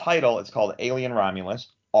we got a title. It's called Alien Romulus.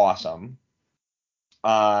 Awesome.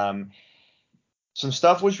 Um, some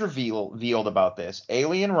stuff was revealed about this.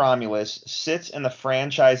 Alien Romulus sits in the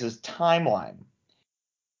franchise's timeline.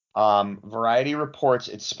 Variety reports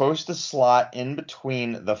it's supposed to slot in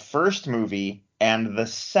between the first movie and the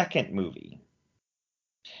second movie.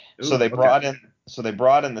 So Ooh, they okay.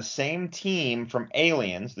 brought in the same team from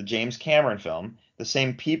Aliens, the James Cameron film. The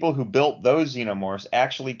same people who built those xenomorphs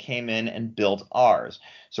actually came in and built ours.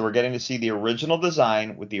 So we're getting to see the original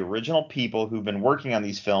design with the original people who've been working on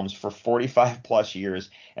these films for 45 plus years,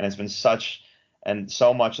 and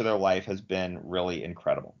so much of their life has been really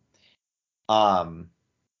incredible.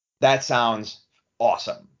 That sounds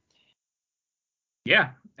awesome.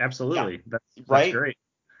 Yeah, Yeah, absolutely. That's right? great.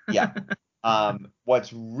 Yeah.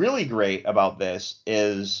 What's really great about this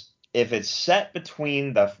is if it's set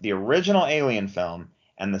between the original Alien film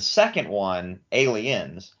and the second one,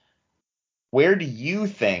 Aliens, where do you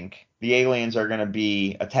think the aliens are going to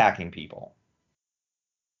be attacking people?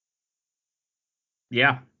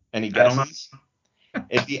 Yeah, Any I don't know. guesses?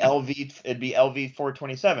 It'd be LV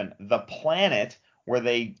 427, the planet where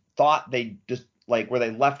they thought they just like where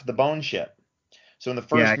they left the bone ship. So in the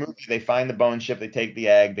Yeah, first movie, they find the bone ship, they take the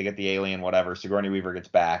egg, they get the alien, whatever. Sigourney Weaver gets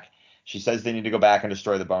back. She says they need to go back and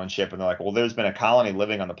destroy the bone ship, and they're like, well, there's been a colony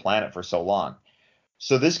living on the planet for so long.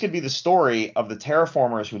 So this could be the story of the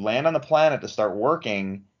terraformers who land on the planet to start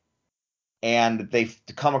working, and they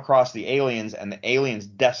come across the aliens, and the aliens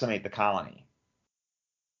decimate the colony,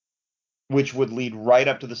 which would lead right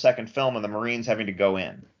up to the second film and the Marines having to go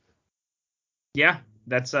in. yeah,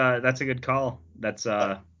 that's a good call. That's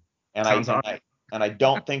And I sounds and awesome. I and I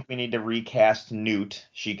don't think we need to recast Newt.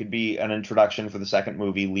 She could be an introduction for the second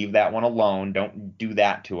movie. Leave that one alone. Don't do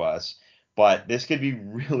that to us. But this could be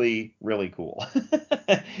really, really cool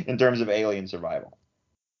in terms of alien survival.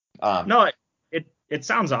 Um, No, it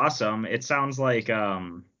sounds awesome. It sounds like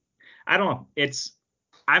I don't know.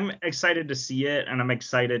 I'm excited to see it, and I'm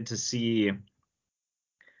excited to see.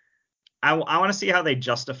 I want to see how they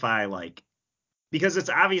justify like because it's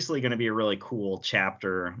obviously going to be a really cool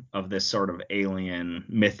chapter of this sort of alien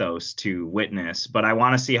mythos to witness, but I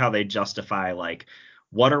want to see how they justify like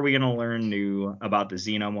what are we going to learn new about the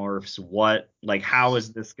xenomorphs? Like how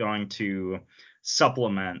is this going to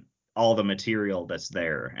supplement all the material that's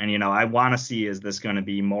there? And I want to see, is this going to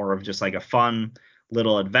be more of just like a fun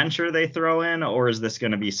little adventure they throw in, or is this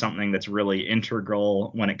going to be something that's really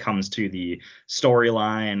integral when it comes to the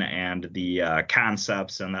storyline and the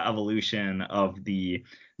concepts and the evolution of the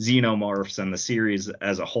xenomorphs and the series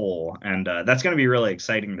as a whole? And that's going to be really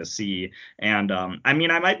exciting to see. And I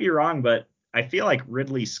mean, I might be wrong, but I feel like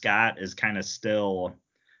Ridley Scott is kind of still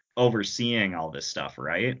overseeing all this stuff,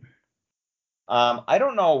 right? I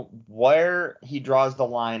don't know where he draws the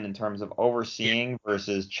line in terms of overseeing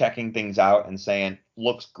versus checking things out and saying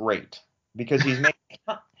looks great because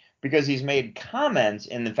because he's made comments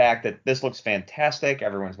in the fact that this looks fantastic.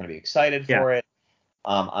 Everyone's going to be excited Yeah. for it.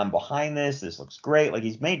 I'm behind this. This looks great. Like,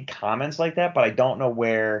 he's made comments like that, but I don't know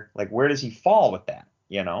where does he fall with that,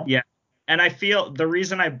 you know? Yeah. And I feel the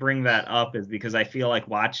reason I bring that up is because I feel like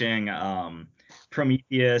watching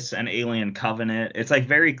Prometheus and Alien Covenant, it's like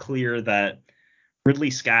very clear that Ridley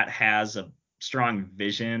Scott has a strong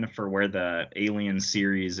vision for where the Alien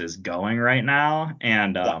series is going right now.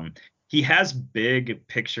 And Yeah. he has big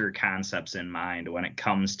picture concepts in mind when it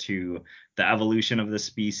comes to the evolution of the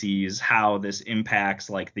species, how this impacts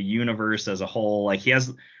like the universe as a whole. Like, he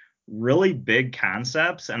has really big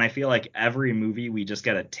concepts, and I feel like every movie we just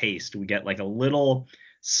get a taste. We get like a little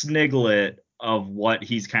sniglet of what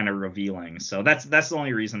he's kind of revealing. So that's the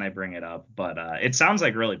only reason I bring it up. But it sounds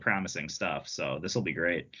like really promising stuff. So this will be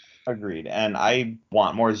great. Agreed. And I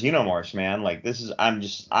want more Xenomorphs, man. Like,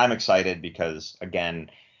 I'm excited because, again,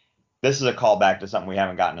 this is a callback to something we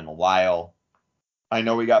haven't gotten in a while. I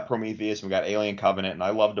know we got Prometheus and we got Alien Covenant, and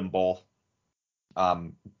I loved them both. I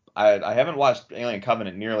haven't watched Alien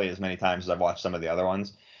Covenant nearly as many times as I've watched some of the other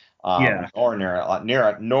ones. Yeah.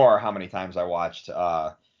 Nor how many times I watched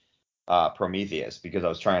Prometheus, because I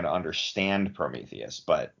was trying to understand Prometheus.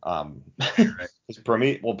 But Right.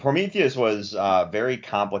 Prometheus was very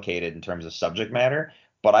complicated in terms of subject matter,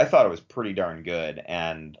 but I thought it was pretty darn good,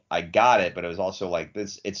 and I got it. But it was also like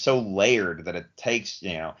this. It's so layered that it takes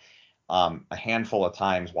a handful of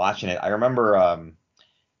times watching it. I remember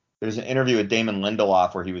there's an interview with Damon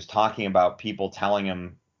Lindelof where he was talking about people telling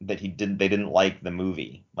him that they didn't like the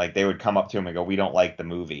movie. Like, they would come up to him and go, "We don't like the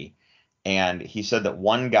movie." And he said that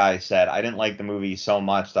one guy said, "I didn't like the movie so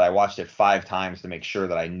much that I watched it 5 times to make sure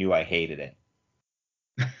that I knew I hated it."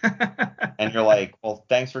 And you're like, "Well,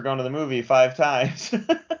 thanks for going to the movie 5 times."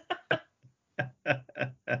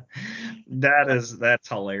 That's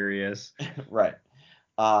hilarious. Right.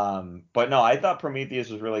 But no, I thought Prometheus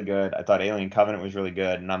was really good. I thought Alien Covenant was really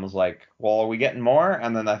good. And I was like, well, are we getting more?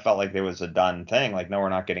 And then I felt like there was a done thing. Like, no, we're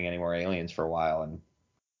not getting any more aliens for a while. And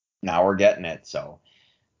now we're getting it. So,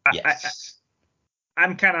 yes.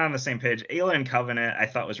 I'm kind of on the same page. Alien Covenant I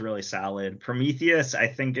thought was really solid. Prometheus I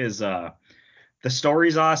think is the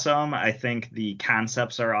story's awesome. I think the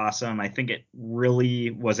concepts are awesome. I think it really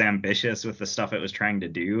was ambitious with the stuff it was trying to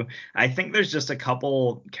do. I think there's just a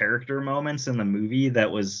couple character moments in the movie that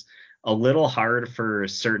was a little hard for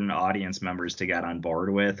certain audience members to get on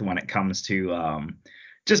board with when it comes to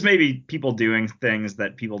just maybe people doing things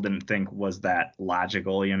that people didn't think was that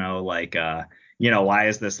logical, like why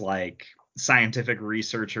is this like scientific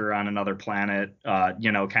researcher on another planet,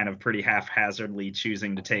 kind of pretty haphazardly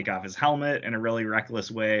choosing to take off his helmet in a really reckless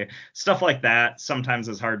way. Stuff like that sometimes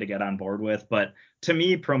is hard to get on board with. But to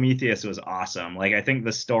me, Prometheus was awesome. Like, I think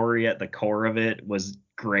the story at the core of it was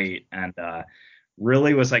great, and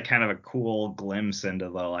really was like kind of a cool glimpse into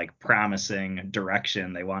the like promising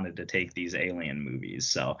direction they wanted to take these alien movies.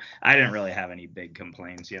 So I didn't really have any big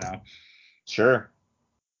complaints. Sure.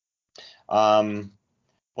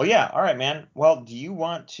 Well, yeah. All right, man. Well, do you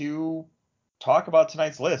want to talk about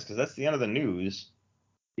tonight's list? Because that's the end of the news.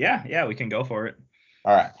 Yeah, we can go for it.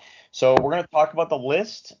 All right. So we're going to talk about the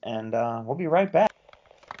list, and we'll be right back.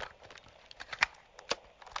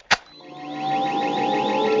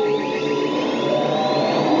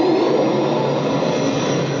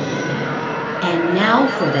 And now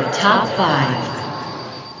for the top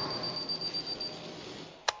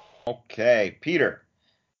 5. Okay, Peter.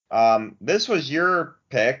 This was your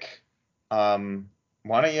pick. Why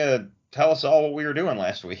don't you tell us all what we were doing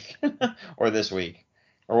last week or this week,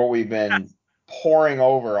 or what we've been poring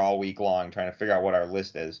over all week long trying to figure out what our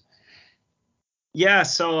list is. Yeah,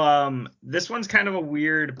 so this one's kind of a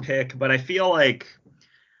weird pick, but I feel like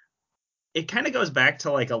it kind of goes back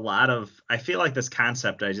to like a lot of, I feel like this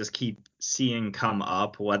concept I just keep seeing come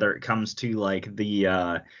up, whether it comes to like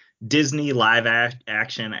the Disney live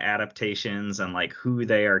action adaptations and like who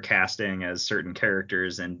they are casting as certain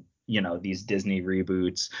characters and these Disney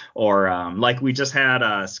reboots, or like we just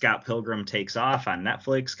had Scott Pilgrim Takes Off on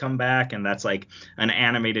Netflix come back, and that's like an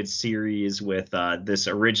animated series with this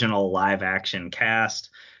original live action cast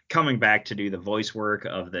coming back to do the voice work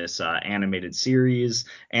of this animated series.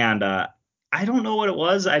 And I don't know what it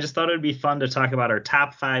was. I just thought it would be fun to talk about our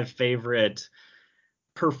top 5 favorite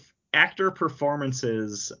actor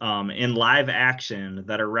performances in live action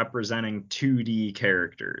that are representing 2D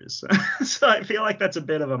characters. So I feel like that's a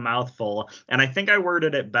bit of a mouthful, and I think I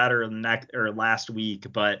worded it better last week.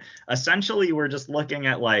 But essentially, we're just looking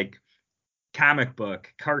at like comic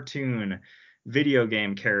book, cartoon, video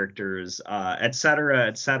game characters, et cetera,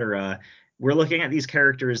 et cetera. We're looking at these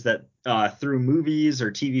characters that through movies or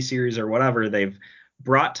TV series or whatever, they've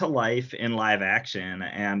brought to life in live action,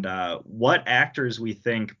 and what actors we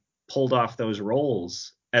think pulled off those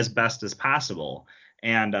roles as best as possible.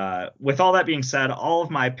 And with all that being said, all of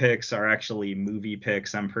my picks are actually movie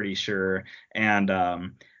picks, I'm pretty sure. And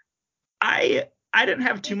I didn't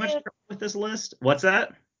have too much trouble with this list. What's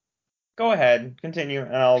that? Go ahead, continue,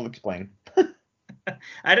 and I'll explain.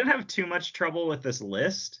 I didn't have too much trouble with this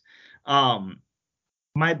list.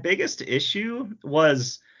 My biggest issue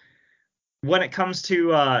was when it comes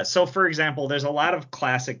to so for example, there's a lot of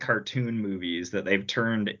classic cartoon movies that they've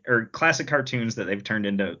turned, or classic cartoons that they've turned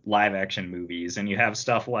into live action movies, and you have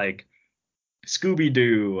stuff like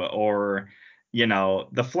Scooby-Doo, or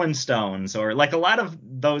the Flintstones, or like a lot of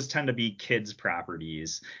those tend to be kids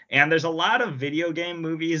properties. And there's a lot of video game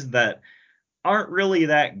movies that aren't really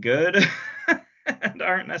that good and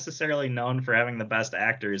aren't necessarily known for having the best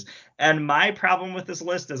actors. And my problem with this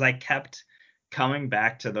list is I kept coming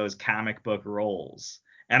back to those comic book roles.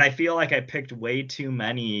 And I feel like I picked way too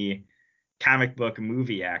many comic book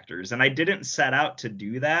movie actors. And I didn't set out to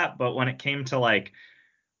do that, but when it came to like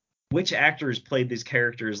which actors played these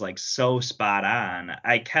characters like so spot on,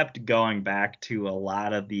 I kept going back to a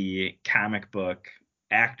lot of the comic book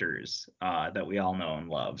actors that we all know and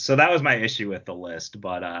love. So that was my issue with the list.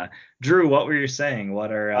 But Drew, what were you saying?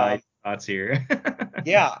 What are your thoughts here?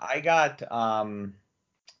 Yeah,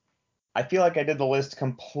 I feel like I did the list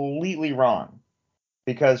completely wrong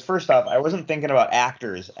because first off, I wasn't thinking about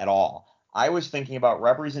actors at all. I was thinking about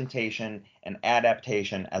representation and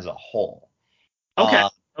adaptation as a whole. Okay.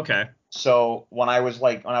 Okay. So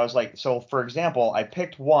so for example, I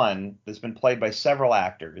picked one that's been played by several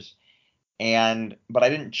actors, but I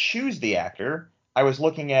didn't choose the actor. I was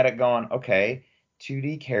looking at it going, okay,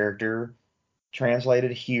 2D character,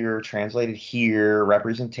 translated here,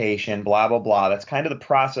 representation, blah, blah, blah. That's kind of the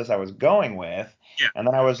process I was going with. Yeah. And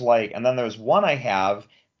then I was like, and then there was one I have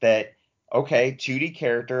that, okay, 2D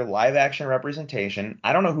character, live action representation.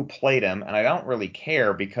 I don't know who played him, and I don't really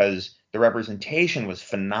care because the representation was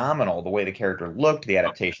phenomenal. The way the character looked, the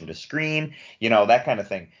adaptation to screen, that kind of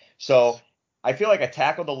thing. So I feel like I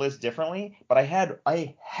tackled the list differently, but I had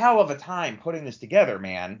a hell of a time putting this together,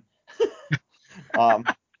 man.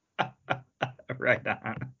 Right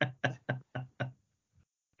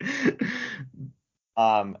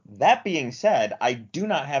on. That being said, I do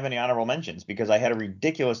not have any honorable mentions because I had a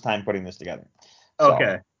ridiculous time putting this together. So.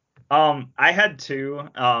 Okay. I had two.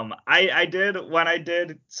 I did, when I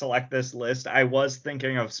did select this list, I was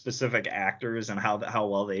thinking of specific actors and how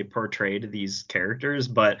well they portrayed these characters,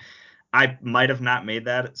 but I might have not made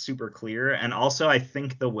that super clear. And also, I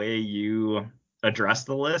think the way you address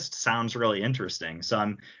the list sounds really interesting. So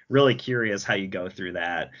I'm really curious how you go through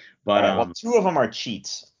that. But well, two of them are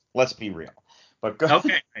cheats. Let's be real. But go.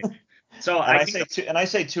 Okay. So I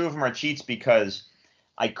say two of them are cheats because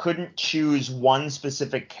I couldn't choose one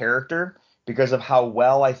specific character because of how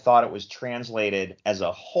well I thought it was translated as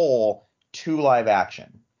a whole to live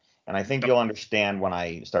action. And I think you'll understand when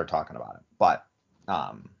I start talking about it. But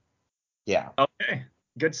yeah. Okay.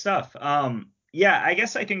 Good stuff. Yeah, I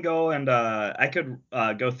guess I can go and I could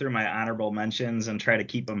go through my honorable mentions and try to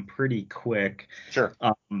keep them pretty quick. Sure.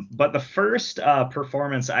 But the first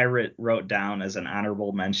performance I wrote down as an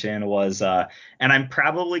honorable mention was, and I'm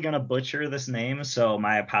probably going to butcher this name, so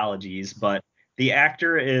my apologies, but the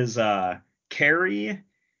actor is Kari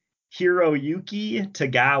Hiroyuki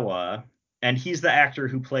Tagawa, and he's the actor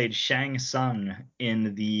who played Shang Tsung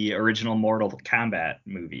in the original Mortal Kombat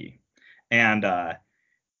movie. And I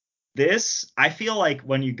feel like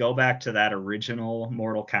when you go back to that original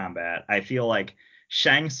Mortal Kombat, I feel like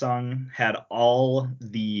Shang Tsung had all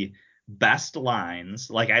the best lines.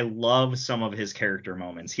 Like, I love some of his character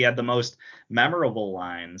moments. He had the most memorable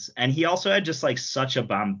lines, and he also had just like such a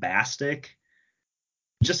bombastic,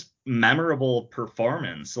 just memorable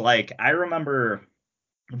performance. Like, I remember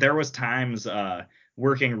there was times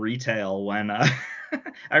working retail when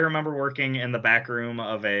I remember working in the back room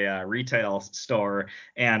of a retail store,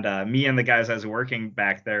 and me and the guys I was working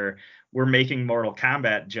back there were making Mortal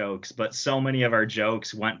Kombat jokes, but so many of our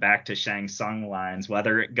jokes went back to Shang Tsung lines,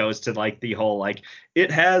 whether it goes to like the whole like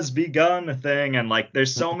 "it has begun" thing, and like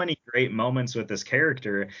there's so many great moments with this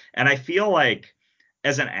character, and I feel like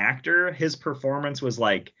as an actor, his performance was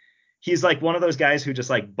like, he's like one of those guys who just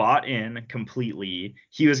like bought in completely.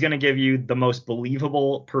 He was going to give you the most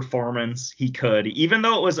believable performance he could, even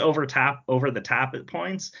though it was over the top at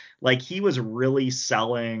points. Like, he was really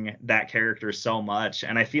selling that character so much,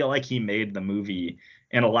 and I feel like he made the movie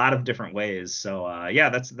in a lot of different ways. So yeah,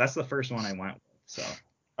 that's the first one I went with. So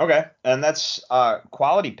okay, and that's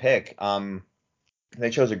quality pick. They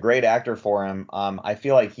chose a great actor for him. I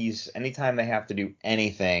feel like he's anytime they have to do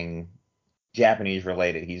anything Japanese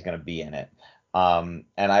related, he's going to be in it. And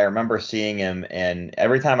I remember seeing him, and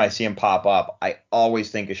every time I see him pop up, I always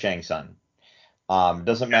think of Shang Tsung.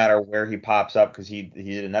 Doesn't matter where he pops up because he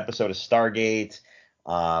did an episode of Stargate.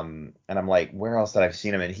 And I'm like, where else did I've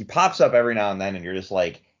seen him? And he pops up every now and then, and you're just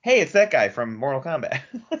like, hey, it's that guy from Mortal Kombat.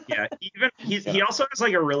 Yeah, Yeah, he also has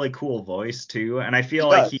like a really cool voice too, and I he feel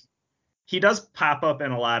like does. he does pop up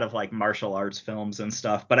in a lot of like martial arts films and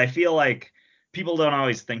stuff, but I feel like people don't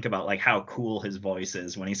always think about like how cool his voice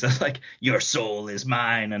is when he says like your soul is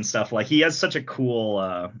mine and stuff. Like he has such a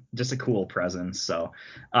cool just a cool presence. So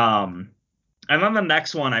and then the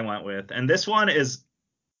next one I went with, and this one is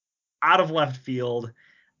out of left field.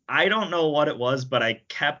 I don't know what it was, but I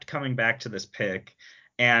kept coming back to this pick,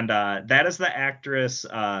 and that is the actress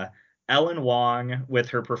Ellen Wong with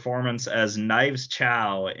her performance as Knives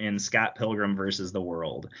Chow in Scott Pilgrim versus the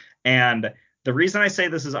World. And the reason I say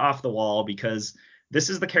this is off the wall because this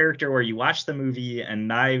is the character where you watch the movie and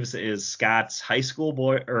Knives is Scott's high school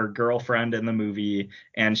boy or girlfriend in the movie,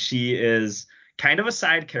 and she is kind of a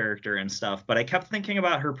side character and stuff. But I kept thinking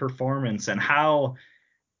about her performance and how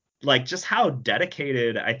like just how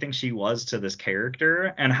dedicated I think she was to this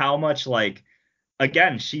character and how much like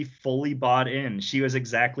again she fully bought in. She was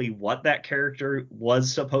exactly what that character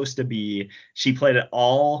was supposed to be. She played it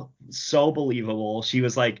all so believable. She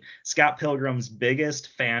was like Scott Pilgrim's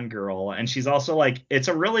biggest fangirl, and she's also like it's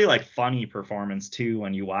a really like funny performance too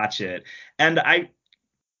when you watch it. And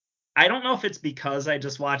I don't know if it's because I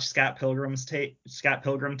just watched Scott Pilgrim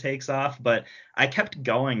Takes Off, but I kept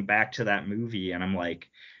going back to that movie and I'm like,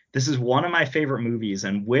 this is one of my favorite movies,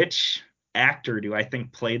 and which actor do I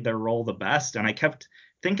think played their role the best? And I kept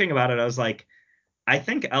thinking about it. I was like, I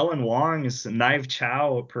think Ellen Wong's Knife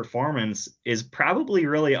Chow performance is probably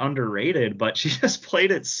really underrated, but she just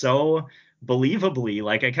played it so believably.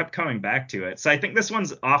 Like I kept coming back to it. So I think this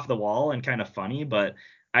one's off the wall and kind of funny, but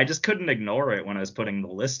I just couldn't ignore it when I was putting the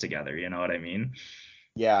list together. You know what I mean?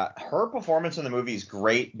 Yeah, her performance in the movie is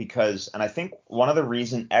great because, and I think one of the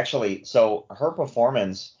reason actually, so her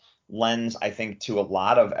performance lends, I think, to a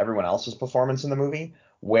lot of everyone else's performance in the movie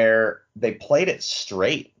where they played it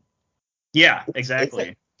straight. Yeah, It's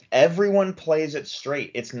exactly. everyone plays it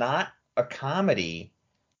straight. It's not a comedy,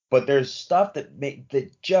 but there's stuff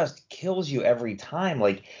that just kills you every time.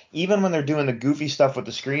 Like even when they're doing the goofy stuff with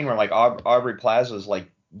the screen, where like Aubrey Plaza is like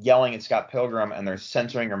yelling at Scott Pilgrim and they're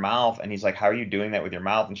censoring her mouth, and he's like, "How are you doing that with your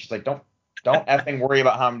mouth?" And she's like, "Don't effing worry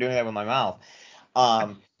about how I'm doing that with my mouth."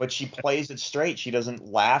 But she plays it straight. She doesn't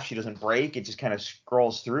laugh. She doesn't break. It just kind of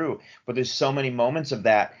scrolls through. But there's so many moments of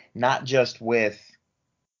that, not just with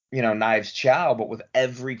Knives Chow, but with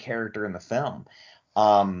every character in the film.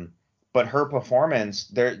 Um, but her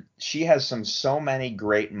performance, she has so many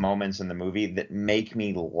great moments in the movie that make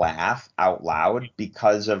me laugh out loud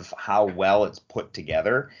because of how well it's put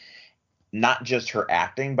together. Not just her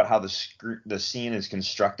acting, but how the scene is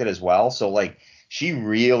constructed as well. So like she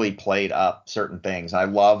really played up certain things. I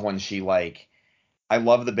love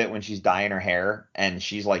the bit when she's dyeing her hair and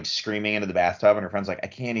she's like screaming into the bathtub and her friend's like, I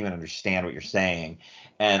can't even understand what you're saying.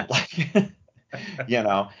 And like, you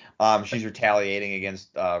know, she's retaliating against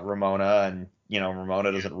Ramona, and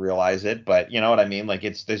Ramona doesn't realize it, but you know what I mean? Like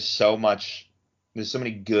there's so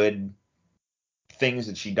many good things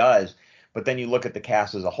that she does, but then you look at the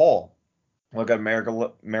cast as a whole. Look at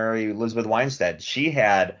Mary Elizabeth Winstead. She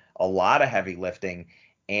had a lot of heavy lifting,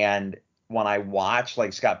 and when I watch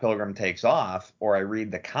like Scott Pilgrim Takes Off or I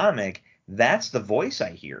read the comic, that's the voice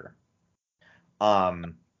I hear.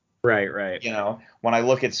 Um, Right, right. when I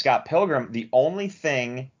look at Scott Pilgrim, the only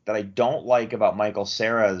thing that I don't like about Michael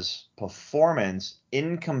Cera's performance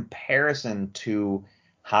in comparison to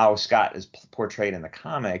how Scott is portrayed in the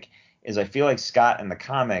comic is I feel like Scott in the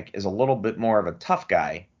comic is a little bit more of a tough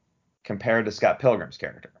guy compared to Scott Pilgrim's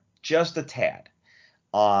character, just a tad.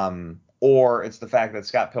 Or it's the fact that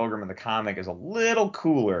Scott Pilgrim in the comic is a little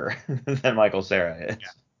cooler than Michael Cera is.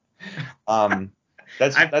 Um,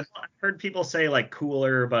 I've heard people say like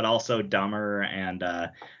cooler, but also dumber. And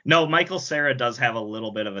no, Michael Cera does have a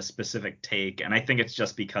little bit of a specific take, and I think it's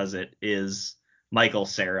just because it is Michael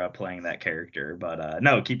Cera playing that character. But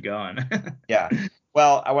no, keep going. yeah.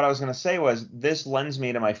 Well, what I was going to say was this lends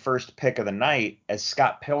me to my first pick of the night as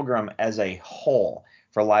Scott Pilgrim as a whole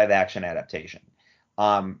for live action adaptation.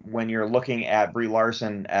 When you're looking at Brie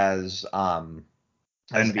Larson as NBA.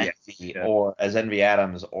 Envy, Yeah. or as Envy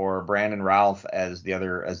Adams, or Brandon Routh as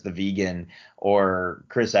the vegan, or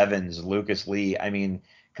Chris Evans, Lucas Lee. I mean,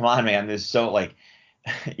 come on, man. There's so like,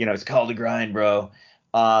 it's called a grind, bro.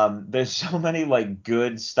 There's so many like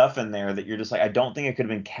good stuff in there that you're just like, I don't think it could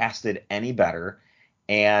have been casted any better.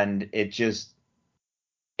 And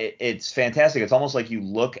it's fantastic. It's almost like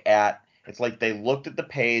it's like they looked at the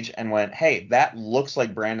page and went, hey, that looks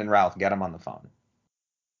like Brandon Routh. Get him on the phone.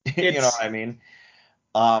 You know what It's I mean?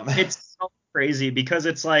 Um, it's so crazy because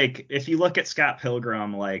it's like if you look at Scott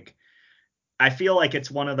Pilgrim, like I feel like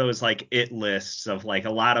it's one of those like it lists of like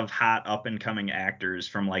a lot of hot up and coming actors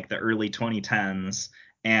from like the early 2010s.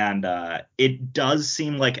 And it does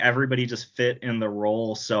seem like everybody just fit in the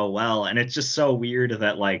role so well. And it's just so weird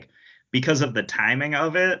that like because of the timing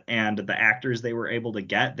of it and the actors they were able to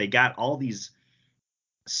get, they got all these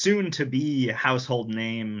soon to be household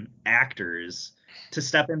name actors to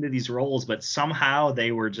step into these roles, but somehow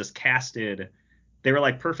they were just casted. They were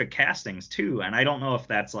like perfect castings too. And I don't know if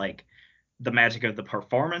that's like the magic of the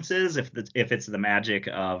performances, if it's the magic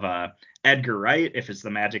of Edgar Wright, if it's the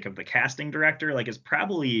magic of the casting director. Like it's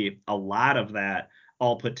probably a lot of that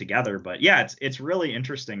all put together. But yeah, it's really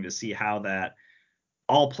interesting to see how that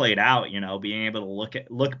all played out. Being able to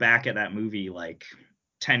look back at that movie like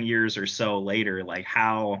 10 years or so later, like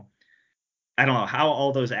how I don't know how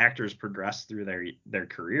all those actors progressed through their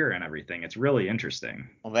career and everything. It's really interesting.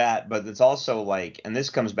 well, but it's also like, and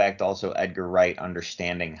this comes back to also Edgar Wright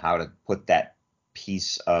understanding how to put that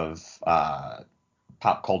piece of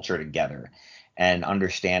pop culture together and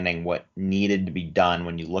understanding what needed to be done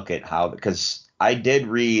when you look at how, because I did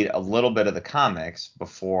read a little bit of the comics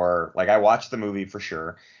before, like I watched the movie for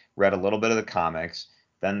sure, read a little bit of the comics,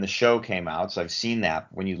 then the show came out, so I've seen that.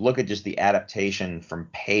 When you look at just the adaptation from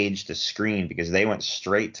page to screen, because they went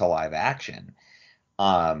straight to live action,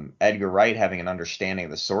 Edgar Wright having an understanding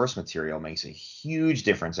of the source material makes a huge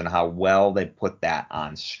difference in how well they put that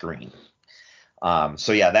on screen.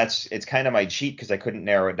 So yeah, it's kind of my cheat because I couldn't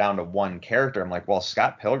narrow it down to one character. I'm like, well,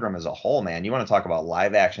 Scott Pilgrim as a whole, man, you want to talk about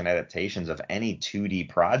live action adaptations of any 2D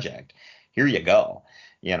project? Here you go.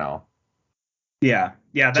 You know. Yeah,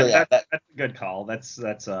 So yeah, that's a good call. That's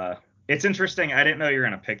it's interesting. I didn't know you were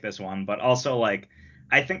gonna pick this one, but also like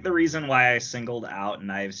I think the reason why I singled out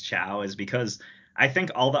Knives Chow is because I think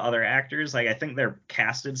all the other actors, like I think they're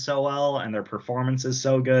casted so well and their performance is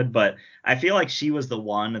so good, but I feel like she was the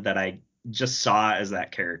one that I just saw as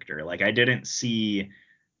that character. Like I didn't see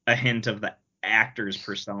a hint of the actor's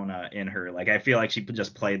persona in her. Like I feel like she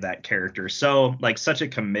just played that character so like such a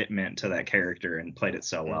commitment to that character and played it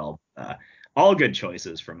so well. All good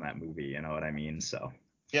choices from that movie, you know what I mean? So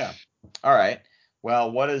yeah. All right.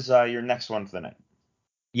 Well, what is your next one for the night?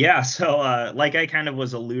 yeah, so like I kind of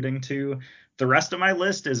was alluding to, the rest of my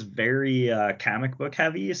list is very comic book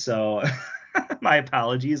heavy, so my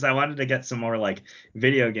apologies. I wanted to get some more like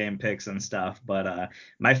video game picks and stuff, but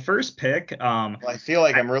my first pick, Well, I feel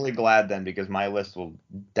like I'm really glad then because my list will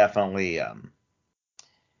definitely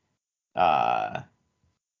uh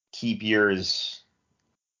keep yours.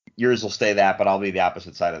 Yours will stay that, but I'll be the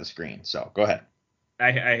opposite side of the screen. So go ahead.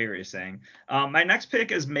 I hear what you're saying. My next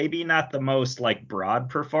pick is maybe not the most like broad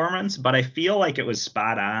performance, but I feel like it was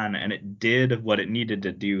spot on and it did what it needed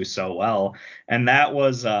to do so well. And that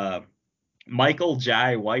was Michael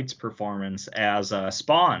Jai White's performance as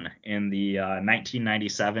Spawn in the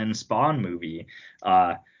 1997 Spawn movie.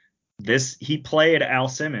 Uh, this he played Al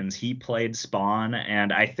Simmons, he played Spawn,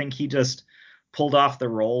 and I think he just pulled off the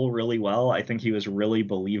role really well. I think he was really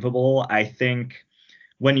believable. I think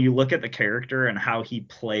when you look at the character and how he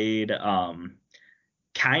played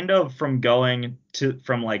kind of from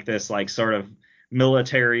like this like sort of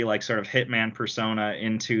military like sort of hitman persona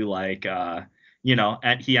into like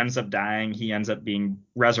and he ends up dying, he ends up being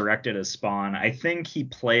resurrected as Spawn. I think he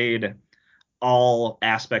played all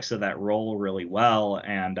aspects of that role really well.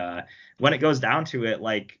 And when it goes down to it,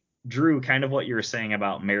 like Drew, kind of what you were saying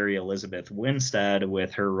about Mary Elizabeth Winstead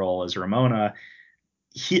with her role as Ramona,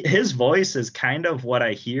 his voice is kind of what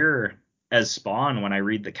I hear as Spawn when I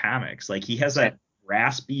read the comics. Like he has Same. that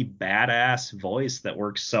raspy, badass voice that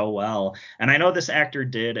works so well. And I know this actor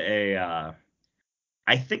did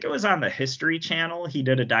I think it was on the History Channel. He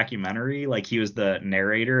did a documentary, like he was the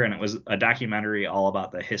narrator, and it was a documentary all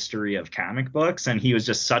about the history of comic books. And he was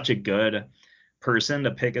just such a good person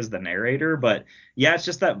to pick as the narrator. But yeah, it's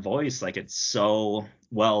just that voice, like it's so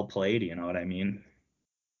well played. You know what I mean?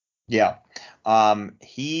 Yeah.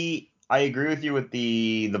 I agree with you with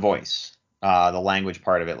the voice, the language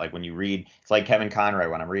part of it. Like when you read, it's like Kevin Conroy.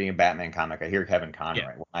 When I'm reading a Batman comic, I hear Kevin Yeah.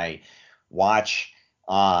 Conroy. When I watch,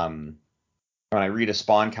 when I read a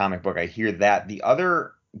Spawn comic book, I hear that. The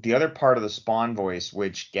other the other part of the Spawn voice,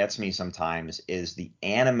 which gets me sometimes, is the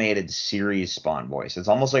animated series Spawn voice. It's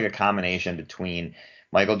almost like a combination between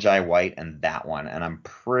Michael Jai White and that one, and I'm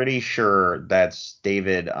pretty sure that's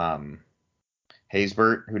David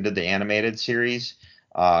Haysbert who did the animated series.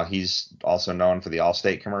 He's also known for the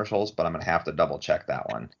Allstate commercials, but I'm gonna have to double check that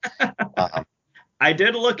one. Um, I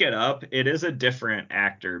did look it up. It is a different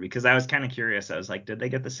actor because I was kind of curious. I was like, did they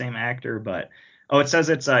get the same actor? But oh, it says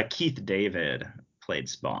it's Keith David played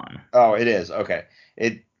Spawn. oh, it is. Okay.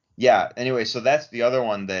 It yeah, anyway, so that's the other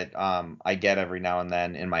one that I get every now and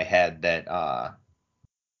then in my head that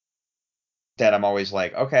I'm always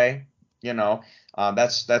like, okay, you know,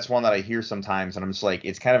 that's one that I hear sometimes, and I'm just like,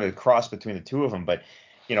 it's kind of a cross between the two of them. But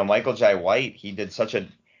Michael Jai White, he did such a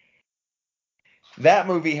that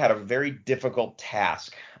movie had a very difficult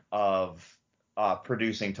task of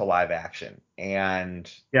producing to live action,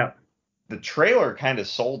 and Yeah. the trailer kind of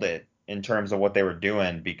sold it in terms of what they were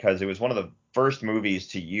doing because it was one of the first movies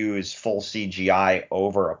to use full CGI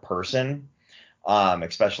over a person.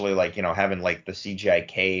 Especially like, having like the CGI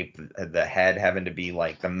cape, the head having to be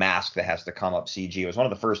like the mask that has to come up CG. It was one of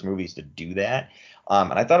the first movies to do that.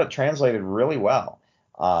 And I thought it translated really well.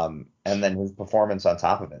 And then his performance on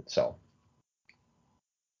top of it. So,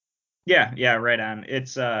 Yeah, yeah, right on.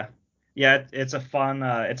 It's a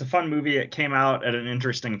fun movie. It came out at an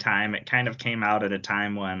interesting time. It kind of came out at a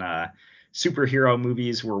time when superhero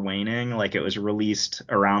movies were waning. Like it was released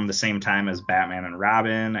around the same time as Batman and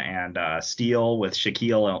Robin and Steel with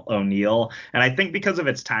Shaquille O'Neal. And I think because of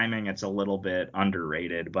its timing, it's a little bit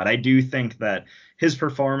underrated. But I do think that his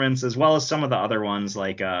performance, as well as some of the other ones,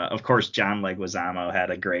 like of course John Leguizamo had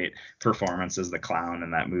a great performance as the clown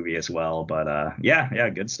in that movie as well. But yeah,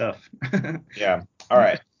 good stuff. yeah. All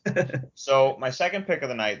right. So my second pick of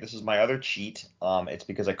the night, this is my other cheat. It's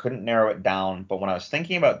because I couldn't narrow it down, but when I was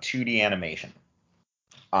thinking about 2D animation,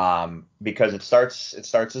 because it starts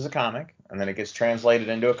as a comic and then it gets translated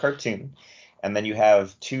into a cartoon, and then you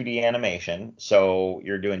have 2D animation. So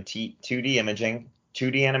you're doing 2D imaging,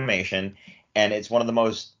 2D animation, and it's one of the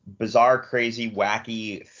most bizarre, crazy,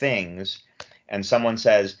 wacky things. And someone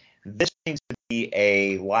says, "This needs to be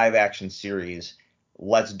a live action series.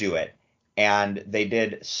 Let's do it." And they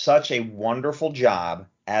did such a wonderful job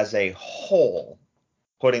as a whole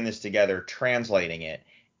putting this together, translating it,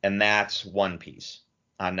 and that's One Piece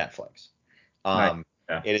on Netflix. Nice. Um,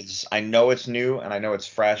 Yeah. it is. I know it's new and I know it's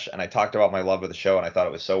fresh, and I talked about my love of the show, and I thought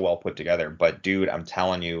it was so well put together. But dude, I'm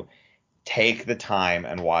telling you, take the time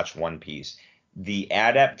and watch One Piece. The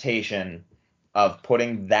adaptation of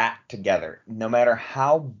putting that together, no matter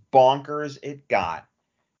how bonkers it got,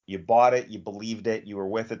 you bought it, you believed it, you were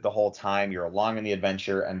with it the whole time, you're along in the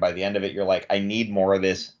adventure, and by the end of it, you're like, I need more of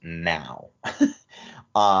this now.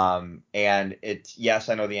 And it's, yes,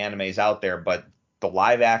 I know the anime is out there, but the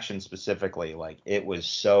live action specifically, like it was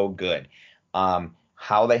so good.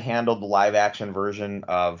 How they handled the live action version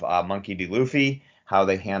of Monkey D. Luffy, how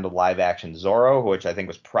they handled live action Zoro, which I think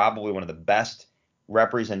was probably one of the best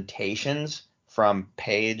representations from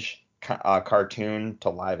page cartoon to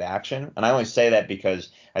live action. And I only say that because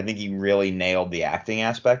I think he really nailed the acting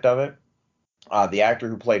aspect of it. The actor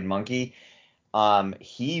who played Monkey,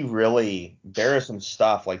 he really, there is some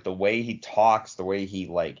stuff like the way he talks, the way he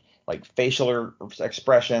like facial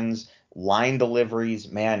expressions, line deliveries.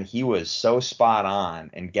 Man, he was so spot on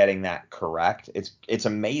in getting that correct. It's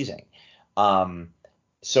amazing. Um,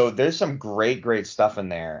 so there's some great stuff in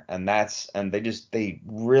there, and they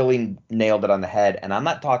really nailed it on the head. And I'm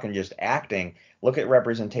not talking just acting. Look at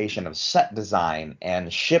representation of set design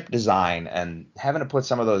and ship design and having to put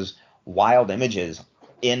some of those wild images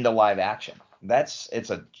into live action. It's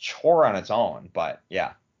a chore on its own, but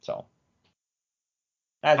yeah. So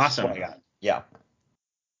that's what Awesome. I got. Yeah.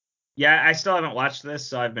 Yeah, I still haven't watched this,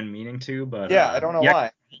 so I've been meaning to, but Yeah, I don't know yeah,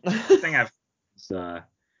 why. thing I've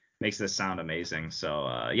makes this sound amazing.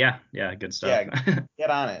 So yeah, good stuff. Yeah, get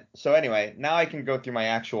on it. So anyway, now I can go through my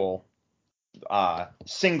actual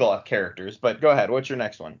single characters, but go ahead. What's your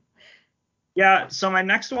next one? Yeah, so my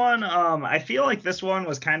next one, I feel like this one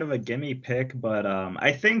was kind of a gimme pick, but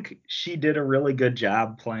I think she did a really good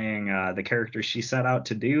job playing the character she set out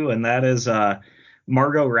to do, and that is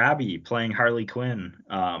Margot Robbie playing Harley Quinn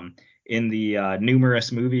in the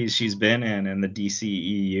numerous movies she's been in the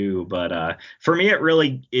DCEU. But for me, it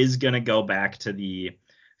really is going to go back to the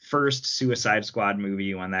first Suicide Squad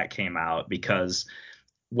movie when that came out, because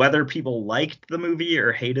whether people liked the movie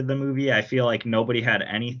or hated the movie, I feel like nobody had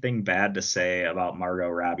anything bad to say about Margot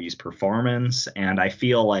Robbie's performance. And I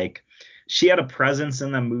feel like she had a presence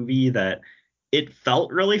in the movie that it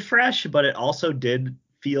felt really fresh, but it also did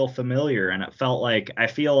feel familiar. And it felt like, I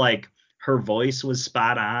feel like her voice was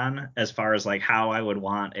spot on as far as like how I would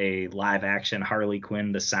want a live action Harley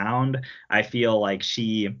Quinn to sound. I feel like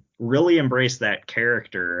she really embraced that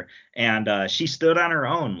character, and she stood on her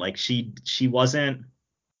own. Like she wasn't,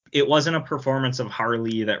 it wasn't a performance of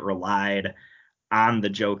Harley that relied on the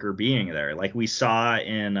Joker being there. Like we saw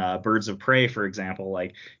in Birds of Prey, for example,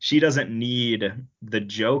 like she doesn't need the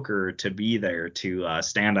Joker to be there to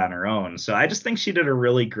stand on her own. So I just think she did a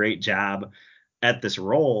really great job at this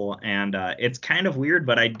role. And it's kind of weird,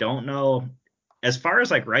 but I don't know. As far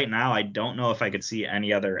as like right now, I don't know if I could see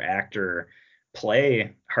any other actor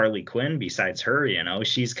play Harley Quinn besides her. You know,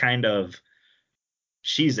 she's kind of,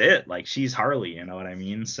 she's it, like she's Harley, you know what I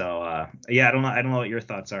mean? So yeah, I don't know what your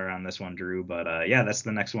thoughts are on this one, Drew, but yeah, that's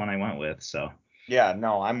the next one I went with. So Yeah,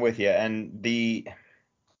 no, I'm with you. And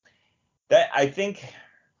that I think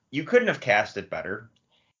you couldn't have cast it better,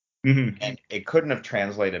 mhm. and it couldn't have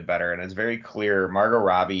translated better. And it's very clear. Margot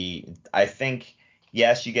Robbie, I think,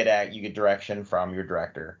 yes, you get direction from your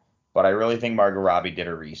director, but I really think Margot Robbie did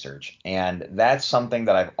her research, and that's something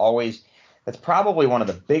that I've always. That's probably one of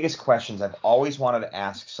the biggest questions I've always wanted to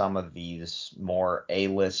ask some of these more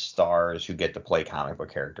A-list stars who get to play comic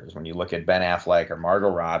book characters. When you look at Ben Affleck or Margot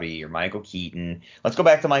Robbie or Michael Keaton, let's go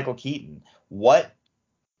back to Michael Keaton. What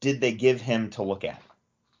did they give him to look at?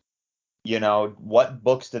 You know, what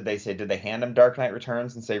books did they say? Did they hand him Dark Knight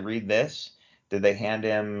Returns and say, read this? Did they hand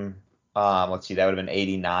him, let's see, that would have been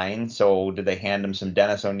 89. So did they hand him some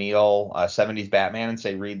Dennis O'Neil, 70s Batman and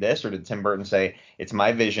say, read this? Or did Tim Burton say, it's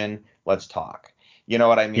my vision, let's talk? You know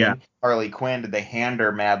what I Yeah. mean? Harley Quinn, did they hand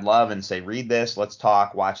her Mad Love and say, read this, let's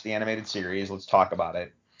talk, watch the animated series, let's talk about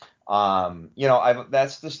it? You know,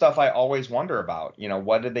 that's the stuff I always wonder about. You know,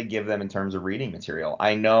 what did they give them in terms of reading material?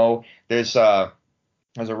 I know there's a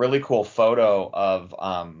really cool photo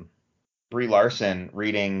of Brie Larson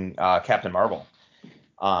reading Captain Marvel,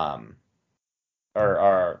 um,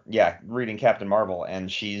 or yeah, reading Captain Marvel, and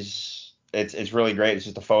it's really great. It's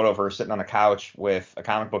just a photo of her sitting on a couch with a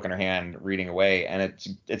comic book in her hand, reading away, and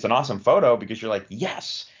it's an awesome photo because you're like,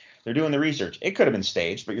 yes, they're doing the research. It could have been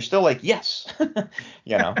staged, but you're still like, yes,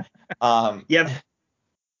 you know. Um, Yeah,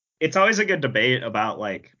 it's always a good debate about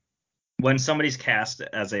like when somebody's cast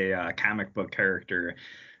as a comic book character,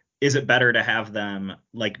 is it better to have them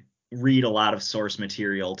like read a lot of source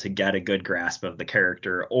material to get a good grasp of the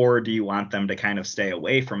character, or do you want them to kind of stay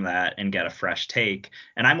away from that and get a fresh take?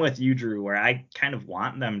 And I'm with you, Drew, where I kind of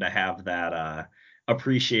want them to have that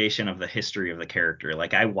appreciation of the history of the character.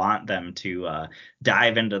 Like I want them to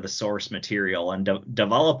dive into the source material and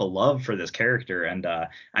develop a love for this character. And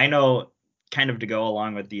I know, kind of to go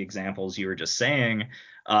along with the examples you were just saying,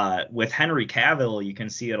 with Henry Cavill, you can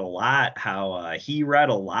see it a lot how he read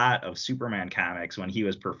a lot of Superman comics when he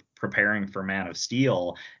was preparing for Man of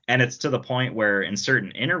Steel. And it's to the point where in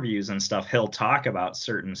certain interviews and stuff, he'll talk about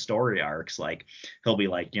certain story arcs. Like he'll be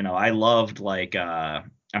like, you know, I loved like,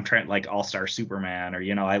 I'm trying like All Star Superman, or,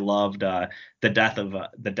 you know, I loved the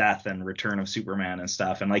death and return of Superman and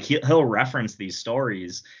stuff. And like he'll reference these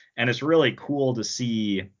stories. And it's really cool to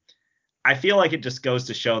see. I feel like it just goes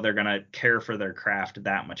to show they're going to care for their craft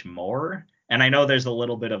that much more. And I know there's a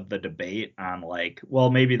little bit of the debate on like,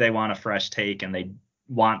 well, maybe they want a fresh take and they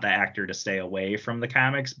want the actor to stay away from the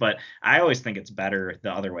comics, but I always think it's better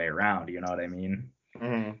the other way around. You know what I mean?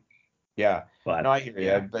 mhm. Yeah, But no, I hear you,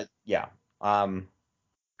 yeah, but yeah. Um,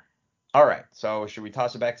 all right, so should we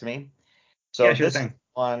toss it back to me? So yeah, sure thing.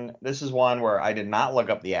 this is one where I did not look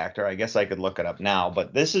up the actor. I guess I could look it up now,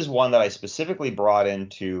 but this is one that I specifically brought in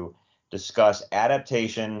to discuss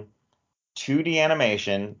adaptation, 2D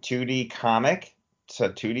animation, 2D comic to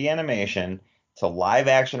 2D animation to live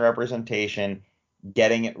action representation,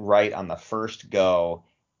 getting it right on the first go,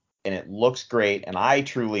 and it looks great, and I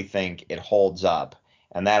truly think it holds up.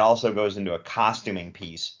 And that also goes into a costuming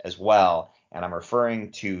piece as well, and I'm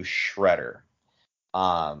referring to Shredder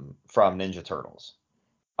from Ninja Turtles.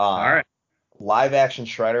 All Uh, right. Live action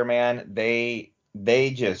Shredder, man, they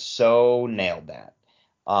just so nailed that.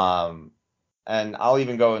 Um, and I'll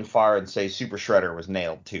even go in far and say Super Shredder was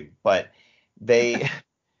nailed too. But they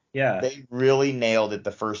Yeah. they really nailed it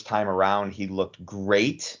the first time around. He looked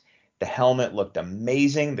great. The helmet looked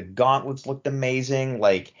amazing. The gauntlets looked amazing.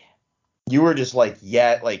 Like you were just like,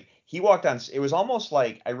 yeah, like he walked on. It was almost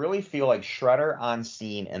like I really feel like Shredder on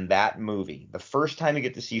scene in that movie. The first time you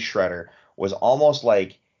get to see Shredder was almost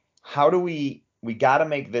like, how do we got to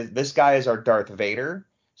make this guy is our Darth Vader,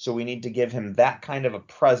 so we need to give him that kind of a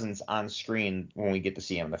presence on screen when we get to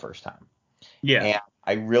see him the first time. Yeah. And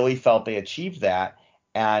I really felt they achieved that,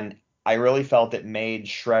 and I really felt it made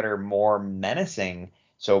Shredder more menacing.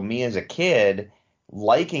 So me as a kid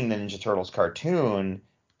liking the Ninja Turtles cartoon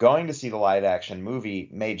going to see the live action movie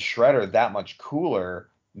made Shredder that much cooler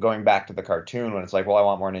going back to the cartoon when it's like, well, I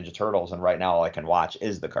want more Ninja Turtles, and right now all I can watch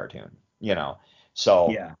is the cartoon, you know? So,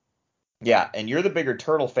 Yeah. yeah, and you're the bigger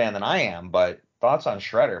Turtle fan than I am, but thoughts on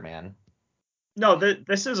Shredder, man? No,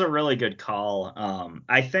 this is a really good call.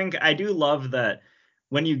 I think I do love that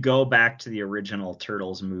when you go back to the original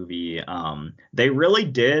Turtles movie, they really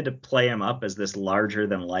did play him up as this larger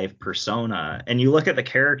than life persona. And you look at the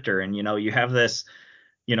character, and you have this,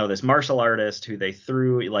 this martial artist who they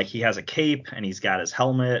threw, like, he has a cape and he's got his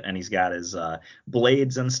helmet and he's got his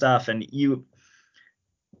blades and stuff, and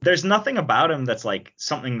there's nothing about him that's like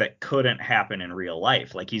something that couldn't happen in real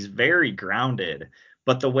life. Like, he's very grounded,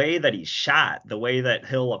 but the way that he's shot, the way that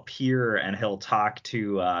he'll appear and he'll talk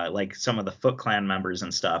to like some of the Foot Clan members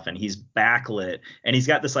and stuff, and he's backlit and he's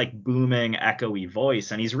got this like booming, echoey voice,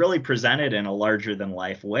 and he's really presented in a larger than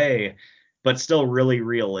life way, but still really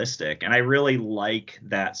realistic. And I really like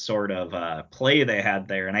that sort of play they had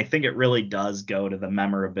there. And I think it really does go to the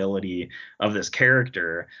memorability of this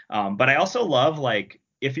character. But I also love, like,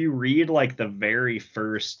 if you read like the very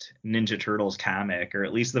first Ninja Turtles comic, or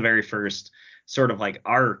at least the very first sort of like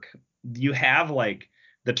arc, you have like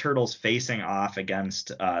the turtles facing off against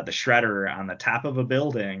the Shredder on the top of a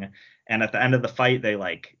building, and at the end of the fight they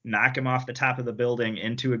like knock him off the top of the building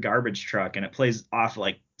into a garbage truck, and it plays off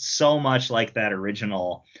like so much like that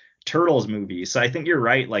original Turtles movie. So I think you're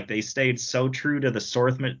right, like they stayed so true to the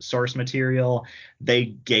source material. They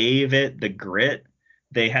gave it the grit.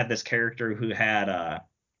 They had this character who had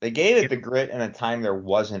They gave it the grit in a time there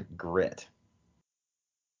wasn't grit.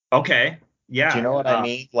 okay, Do you yeah, know what I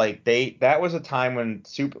mean? Like that was a time when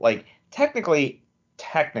like technically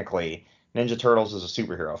Ninja Turtles is a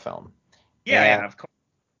superhero film. yeah, of course.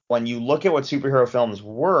 When you look at what superhero films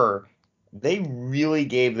were, they really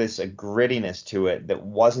gave this a grittiness to it that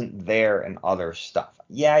wasn't there in other stuff.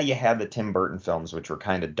 Yeah, you had the Tim Burton films, which were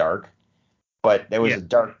kind of dark, but there was Yeah, a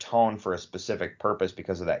dark tone for a specific purpose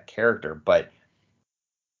because of that character. But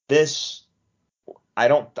this, I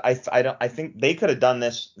think they could have done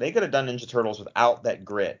this. They could have done Ninja Turtles without that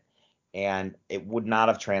grit, and it would not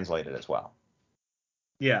have translated as well.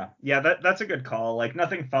 yeah, that's a good call. Like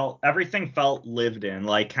everything felt lived in,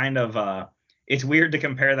 like kind of it's weird to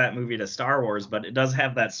compare that movie to Star Wars, but it does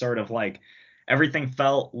have that sort of like everything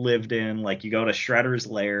felt lived in. Like you go to Shredder's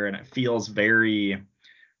lair and it feels very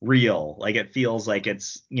real. Like it feels like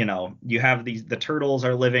it's, you have the turtles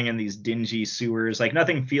are living in these dingy sewers. Like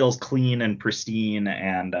nothing feels clean and pristine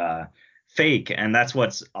and fake. And that's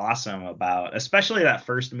what's awesome about especially that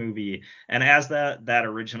first movie. And as that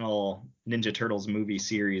original Ninja Turtles movie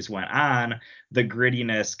series went on, the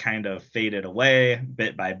grittiness kind of faded away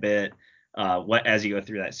bit by bit. As you go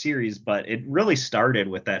through that series, but it really started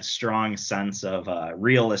with that strong sense of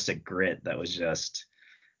realistic grit that was just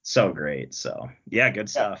so great. So yeah, good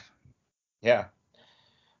Yeah, stuff. yeah.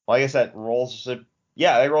 Well, I guess that rolls it.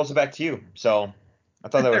 Yeah, that rolls it back to you. So I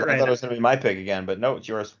Right. thought it was gonna be my pick again, but no, it's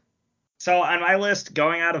yours. So on my list,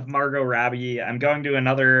 going out of Margot Robbie, I'm going to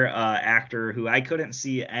another actor who I couldn't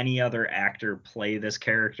see any other actor play this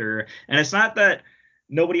character. And it's not that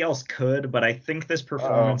nobody else could, but I think this Uh-oh,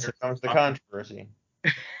 performance here comes the controversy.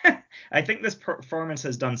 I think this performance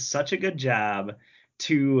has done such a good job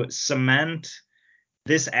to cement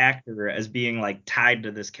this actor as being like tied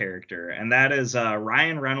to this character, and that is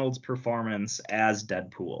Ryan Reynolds' performance as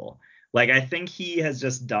Deadpool. Like I think he has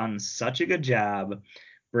just done such a good job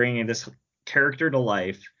bringing this character to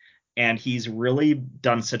life, and he's really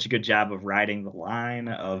done such a good job of riding the line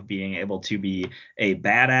of being able to be a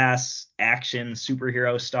badass action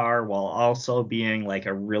superhero star while also being like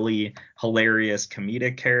a really hilarious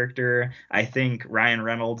comedic character. I think Ryan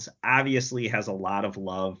Reynolds obviously has a lot of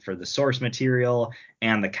love for the source material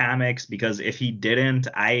and the comics, because if he didn't,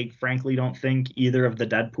 I frankly don't think either of the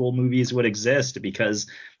Deadpool movies would exist, because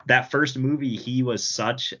that first movie he was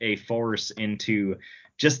such a force into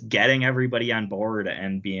just getting everybody on board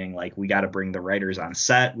and being like, we got to bring the writers on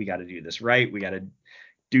set, we got to do this right, we got to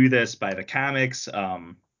do this by the comics.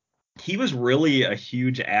 He was really a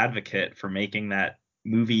huge advocate for making that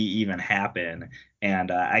movie even happen,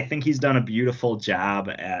 and I think he's done a beautiful job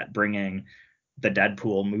at bringing the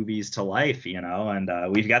Deadpool movies to life,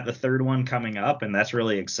 and we've got the third one coming up, and that's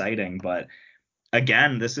really exciting. But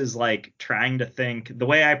again, this is like trying to think. The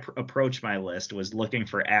way I approached my list was looking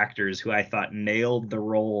for actors who I thought nailed the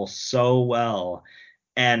role so well.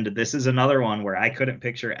 And this is another one where I couldn't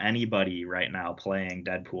picture anybody right now playing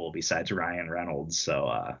Deadpool besides Ryan Reynolds.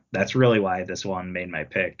 So that's really why this one made my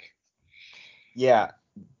pick. Yeah,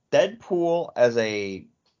 Deadpool as a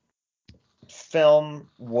film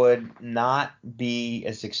would not be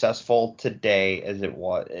as successful today as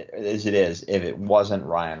it is if it wasn't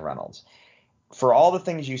Ryan Reynolds. For all the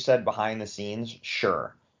things you said behind the scenes,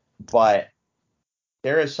 sure, but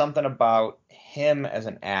there is something about him as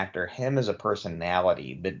an actor, him as a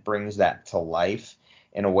personality that brings that to life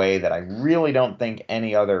in a way that I really don't think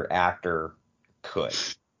any other actor could.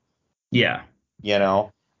 Yeah. You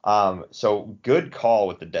know? So good call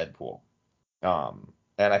with the Deadpool.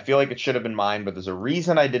 And I feel like it should have been mine, but there's a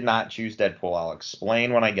reason I did not choose Deadpool. I'll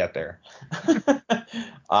explain when I get there.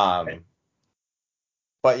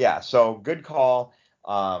 But yeah, so good call.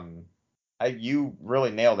 You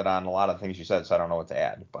really nailed it on a lot of things you said, so I don't know what to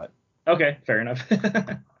add. But Okay, fair enough.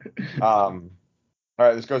 all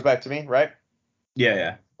right, this goes back to me, right?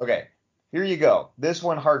 Yeah. Okay, here you go. This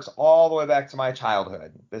one harks all the way back to my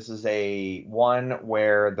childhood. This is a one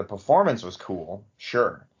where the performance was cool,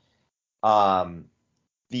 sure.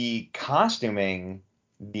 The costuming,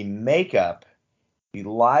 the makeup, the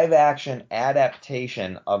live action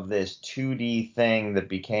adaptation of this 2D thing that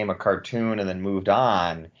became a cartoon and then moved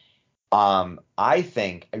on.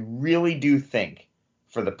 I really do think,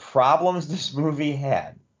 for the problems this movie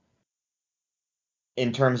had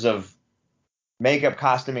in terms of makeup,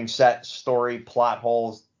 costuming, set, story, plot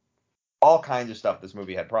holes, all kinds of stuff, this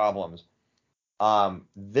movie had problems.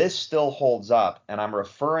 This still holds up, and I'm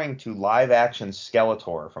referring to live action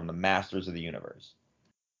Skeletor from the Masters of the Universe.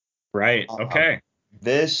 Right. Okay.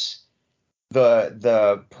 This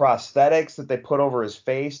the prosthetics that they put over his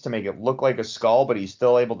face to make it look like a skull, but he's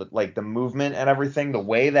still able to, like, the movement and everything, the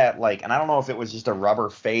way that, like, and I don't know if it was just a rubber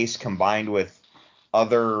face combined with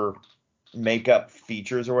other makeup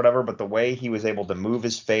features or whatever, but the way he was able to move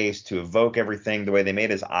his face to evoke everything, the way they made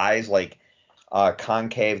his eyes like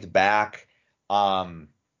concaved back.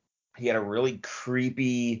 He had a really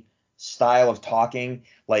creepy style of talking.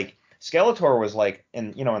 Like, Skeletor was like,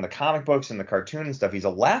 in the comic books and the cartoon and stuff, he's a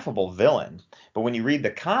laughable villain. But when you read the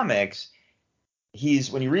comics,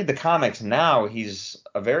 now, he's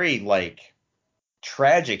a very, like,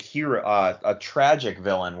 tragic hero, a tragic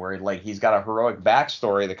villain where, like, he's got a heroic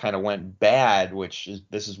backstory that kind of went bad,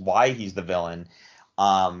 this is why he's the villain.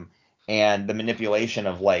 And the manipulation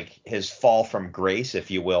of, like, his fall from grace, if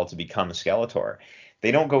you will, to become a Skeletor. They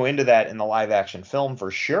don't go into that in the live action film for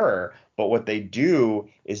sure, but what they do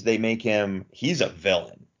is he's a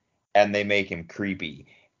villain, and they make him creepy,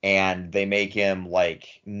 and they make him,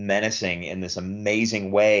 like, menacing in this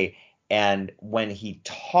amazing way. And when he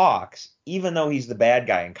talks, even though he's the bad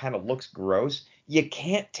guy and kind of looks gross, you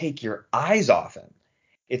can't take your eyes off him.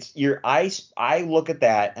 It's your eyes. I look at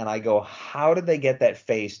that and I go, how did they get that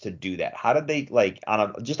face to do that? How did they, like,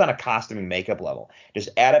 just on a costuming makeup level, just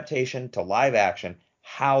adaptation to live action?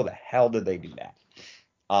 How the hell did they do that?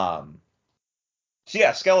 So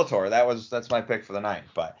yeah, Skeletor. That's my pick for the night.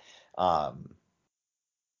 But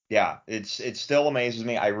yeah, it still amazes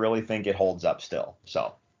me. I really think it holds up still.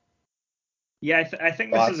 So Yeah, I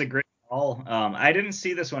think this is a great call. I didn't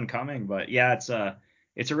see this one coming, but yeah, it's a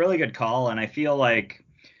really good call, and I feel like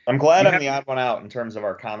I'm glad I'm the odd one out in terms of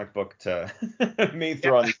our comic book to me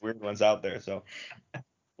throwing these weird ones out there. So,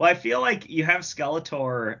 well, I feel like you have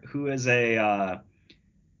Skeletor, who is I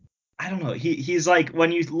don't know, he's like,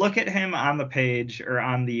 when you look at him on the page or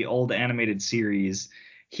on the old animated series,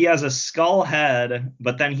 he has a skull head,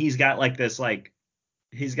 but then he's got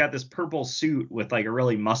this purple suit with, like, a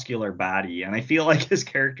really muscular body, and I feel like his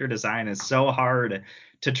character design is so hard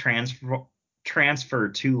to transfer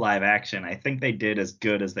to live action. I think they did as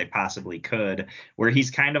good as they possibly could, where he's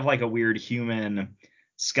kind of like a weird human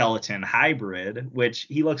skeleton hybrid, which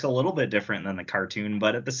he looks a little bit different than the cartoon,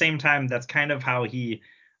 but at the same time, that's kind of how he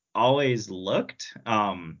always looked.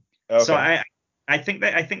 okay. So I think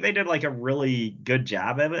they did, like, a really good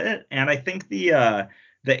job of it, and I think the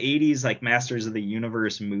 80s, like, Masters of the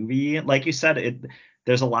Universe movie, like you said,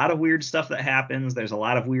 there's a lot of weird stuff that happens. There's a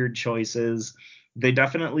lot of weird choices. They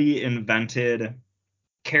definitely invented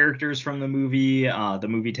characters from the movie. The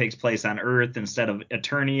movie takes place on Earth instead of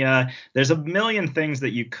Eternia. There's a million things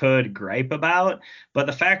that you could gripe about, but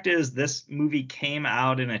the fact is, this movie came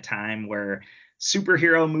out in a time where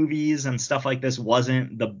superhero movies and stuff like this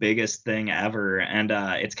wasn't the biggest thing ever, and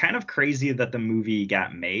it's kind of crazy that the movie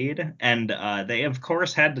got made, and they of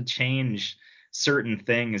course had to change certain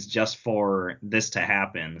things just for this to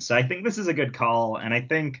happen. So I think this is a good call, and I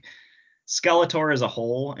think Skeletor as a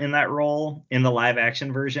whole in that role in the live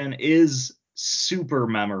action version is super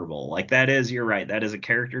memorable. Like, you're right. That is a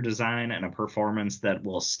character design and a performance that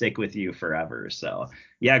will stick with you forever. So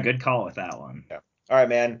yeah, good call with that one. Yeah. All right,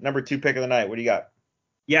 man. Number 2 pick of the night. What do you got?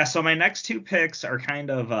 Yeah, so my next two picks are kind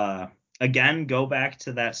of again go back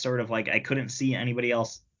to that sort of like I couldn't see anybody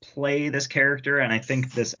else play this character, and I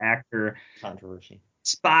think this actor Controversy.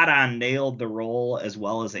 spot on nailed the role as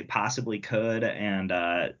well as they possibly could, and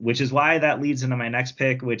which is why that leads into my next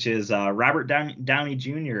pick, which is Robert Downey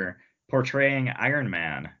Jr. portraying Iron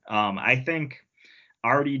Man. I think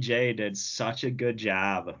RDJ did such a good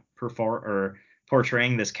job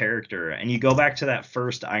portraying this character. And you go back to that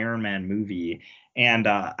first Iron Man movie, and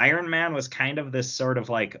Iron Man was kind of this sort of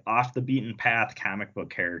like off the beaten path comic book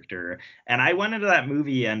character. And I went into that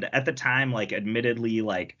movie, and at the time, like admittedly,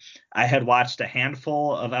 like I had watched a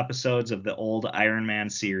handful of episodes of the old Iron Man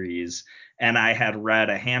series, and I had read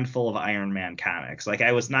a handful of Iron Man comics. Like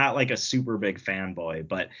I was not like a super big fanboy,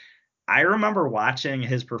 but I remember watching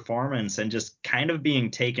his performance and just kind of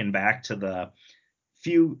being taken back to the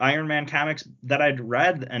few Iron Man comics that I'd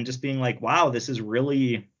read and just being like, wow, this is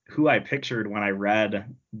really who I pictured when I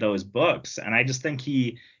read those books. And I just think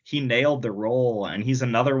he nailed the role, and he's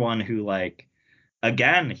another one who, like,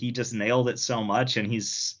 again, he just nailed it so much, and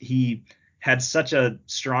he had such a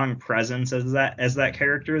strong presence as that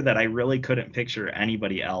character that I really couldn't picture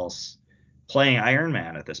anybody else playing Iron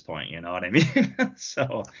Man at this point. You know what I mean?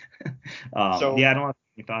 So, So yeah, I don't have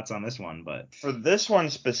any thoughts on this one, but for this one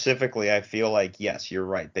specifically, I feel like, yes, you're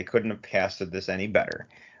right. They couldn't have casted this any better.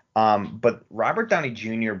 But Robert Downey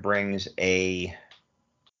Jr. brings a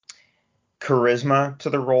charisma to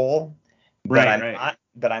the role right.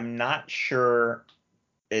 that I'm not sure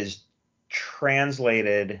is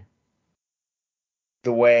translated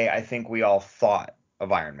the way I think we all thought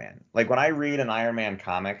of Iron Man. Like when I read an Iron Man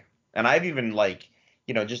comic, and I've even like,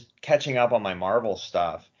 just catching up on my Marvel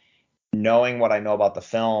stuff, knowing what I know about the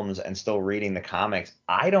films and still reading the comics,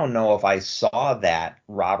 I don't know if I saw that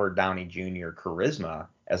Robert Downey Jr. charisma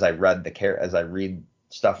as as I read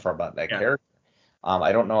stuff about that Yeah. character.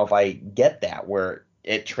 I don't know if I get that where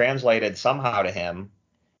it translated somehow to him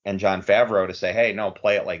and John Favreau to say, "Hey, no,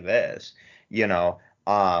 play it like this," you know.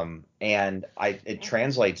 And it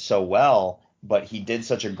translates so well, but he did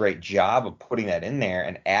such a great job of putting that in there,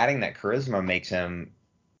 and adding that charisma makes him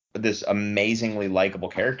this amazingly likable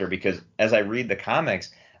character. Because as I read the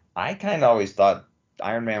comics, I kind of always thought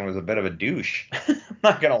Iron Man was a bit of a douche. I'm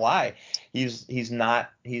not gonna lie. He's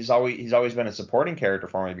not. He's always been a supporting character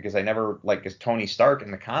for me, because I never, like, as Tony Stark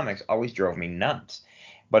in the comics always drove me nuts.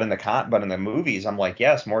 But in the movies, I'm like,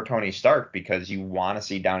 yes, more Tony Stark, because you want to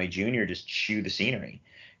see Downey Jr. just chew the scenery,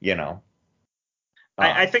 you know.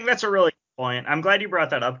 I Um, think that's a really good point. I'm glad you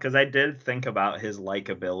brought that up, because I did think about his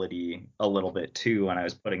likability a little bit too when I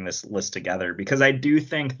was putting this list together, because I do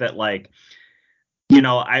think that, like,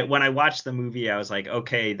 I when I watched the movie, I was like,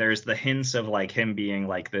 okay, there's the hints of like him being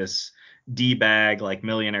like this D-bag, like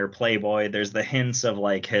millionaire playboy. There's the hints of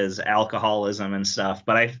like his alcoholism and stuff.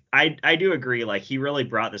 But I do agree, like he really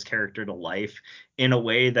brought this character to life in a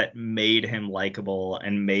way that made him likable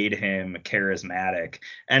and made him charismatic.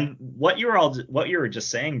 And what you were just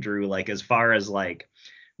saying, Drew, like as far as like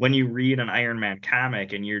when you read an Iron Man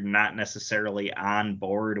comic and you're not necessarily on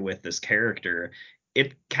board with this character,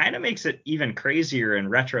 it kind of makes it even crazier in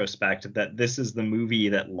retrospect that this is the movie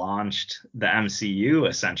that launched the MCU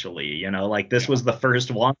essentially. Like this yeah, was the first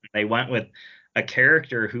one. They went with a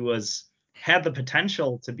character who had the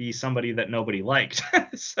potential to be somebody that nobody liked.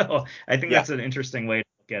 So I think yeah, that's an interesting way to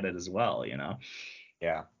look at it as well.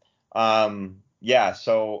 yeah. Yeah,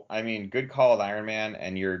 so I mean, good call with Iron Man,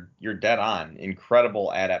 and you're dead on.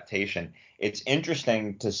 Incredible adaptation. It's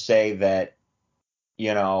interesting to say that,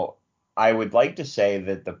 you know, I would like to say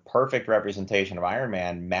that the perfect representation of Iron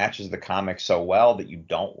Man matches the comics so well that you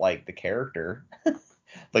don't like the character,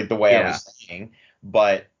 like the way I Yeah. was saying,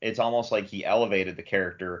 but it's almost like he elevated the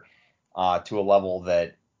character to a level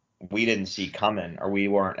that we didn't see coming, or we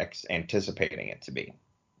weren't anticipating it to be.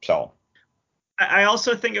 So, I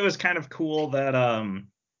also think it was kind of cool that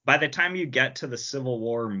by the time you get to the Civil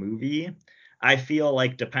War movie, I feel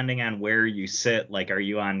like depending on where you sit, like are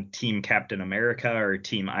you on Team Captain America or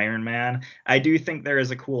Team Iron Man? I do think there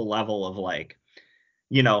is a cool level of like,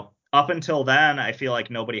 up until then, I feel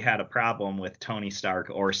like nobody had a problem with Tony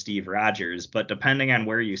Stark or Steve Rogers, but depending on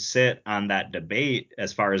where you sit on that debate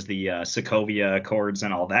as far as the Sokovia Accords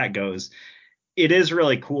and all that goes, it is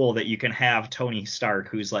really cool that you can have Tony Stark,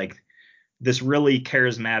 who's like this really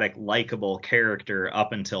charismatic, likable character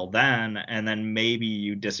up until then, and then maybe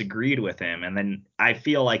you disagreed with him. And then I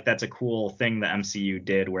feel like that's a cool thing the MCU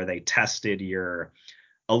did where they tested your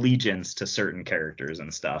allegiance to certain characters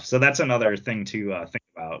and stuff. So that's another thing to think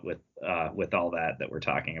about with all that we're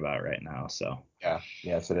talking about right now. So yeah,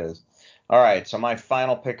 yes, it is. All right, so my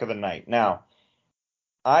final pick of the night. Now,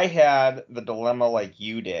 I had the dilemma like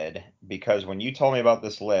you did because when you told me about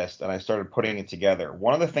this list and I started putting it together,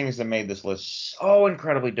 one of the things that made this list so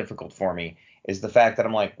incredibly difficult for me is the fact that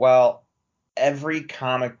I'm like, well, every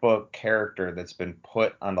comic book character that's been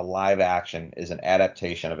put onto live action is an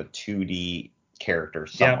adaptation of a 2D character Yep.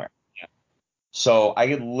 somewhere. So I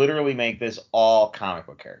could literally make this all comic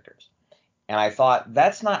book characters. And I thought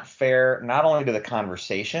that's not fair, not only to the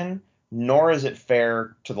conversation, nor is it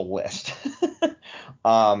fair to the list.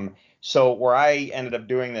 So where I ended up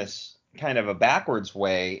doing this kind of a backwards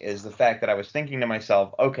way is the fact that I was thinking to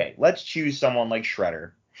myself, okay, let's choose someone like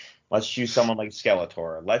Shredder. Let's choose someone like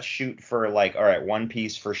Skeletor. Let's shoot for like, all right, One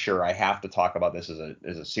Piece for sure. I have to talk about this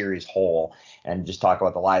as a series whole and just talk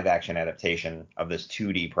about the live action adaptation of this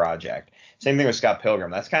 2D project. Same thing with Scott Pilgrim.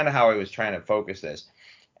 That's kind of how I was trying to focus this.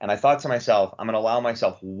 And I thought to myself, I'm going to allow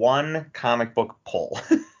myself one comic book pull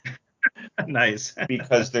Nice.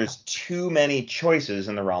 because there's too many choices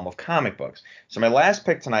in the realm of comic books. So my last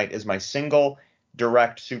pick tonight is my single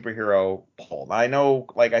direct superhero pull. I know,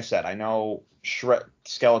 like I said, I know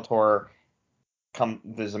Skeletor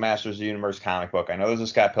there's a Masters of the Universe comic book. I know there's a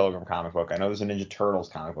Scott Pilgrim comic book. I know there's a Ninja Turtles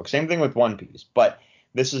comic book. Same thing with One Piece, but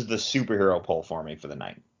this is the superhero pull for me for the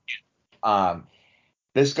night. Um,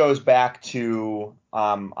 this goes back to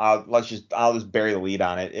I'll just bury the lead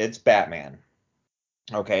on it. It's Batman.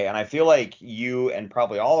 Okay, and I feel like you and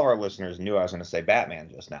probably all of our listeners knew I was going to say Batman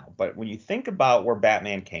just now. But when you think about where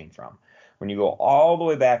Batman came from, when you go all the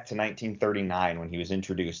way back to 1939 when he was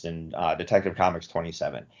introduced in Detective Comics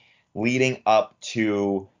 27, leading up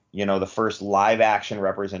to the first live action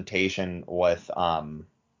representation with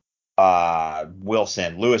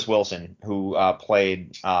Lewis Wilson, who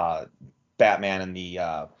played Batman in the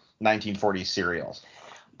 1940s serials.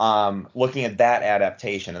 Looking at that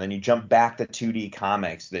adaptation, and then you jump back to 2D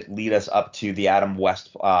comics that lead us up to the Adam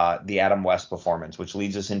West performance, which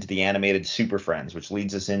leads us into the animated Super Friends, which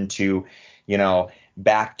leads us into,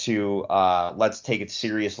 back to Let's Take It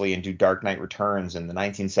Seriously and do Dark Knight Returns and the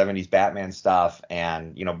 1970s Batman stuff,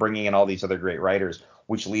 and bringing in all these other great writers,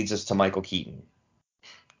 which leads us to Michael Keaton,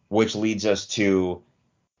 which leads us to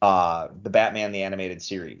the Batman the Animated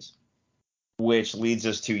Series, which leads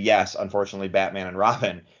us to, yes, unfortunately, Batman and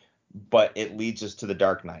Robin, but it leads us to the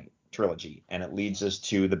Dark Knight trilogy, and it leads us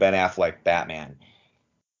to the Ben Affleck Batman,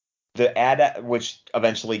 which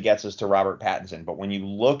eventually gets us to Robert Pattinson. But when you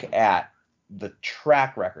look at the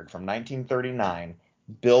track record from 1939,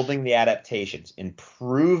 building the adaptations,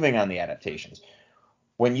 improving on the adaptations,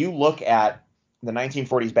 when you look at the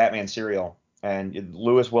 1940s Batman serial and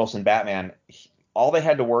Lewis Wilson Batman, all they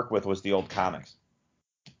had to work with was the old comics.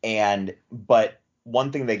 But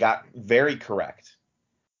one thing they got very correct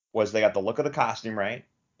was they got the look of the costume right.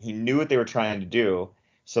 He knew what they were trying to do,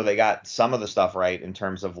 so they got some of the stuff right in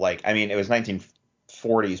terms of it was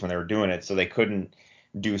 1940s when they were doing it, so they couldn't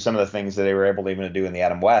do some of the things that they were able to even do in the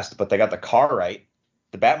Adam West, but they got the car right.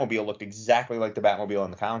 The Batmobile looked exactly like the Batmobile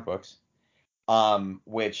in the comic books,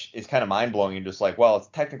 which is kind of mind blowing. You're just like, well, it's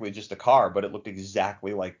technically just a car, but it looked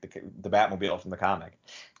exactly like the Batmobile from the comic.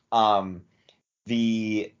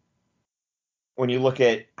 The When you look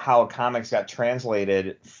at how comics got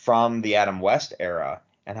translated from the Adam West era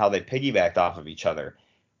and how they piggybacked off of each other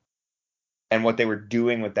and what they were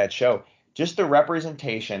doing with that show, just the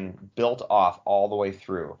representation built off all the way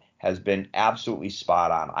through has been absolutely spot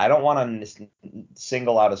on. I don't want to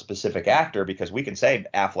single out a specific actor because we can say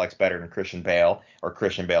Affleck's better than Christian Bale or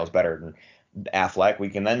Christian Bale's better than Affleck. We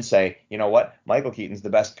can then say, you know what, Michael Keaton's the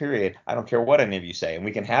best, period. I don't care what any of you say, and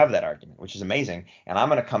we can have that argument, which is amazing. And I'm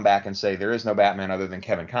going to come back and say there is no Batman other than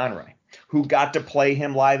Kevin Conroy, who got to play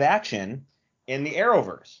him live action in the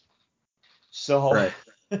Arrowverse. So, Right.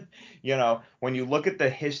 when you look at the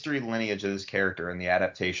history lineage of this character and the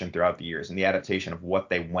adaptation throughout the years and the adaptation of what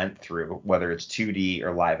they went through, whether it's 2D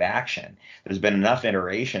or live action, there's been enough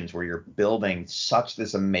iterations where you're building such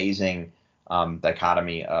this amazing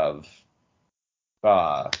dichotomy of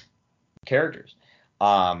characters.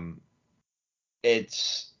 Um,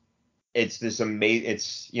 it's this amazing.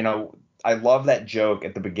 I love that joke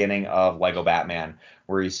at the beginning of Lego Batman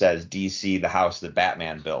where he says DC, the house that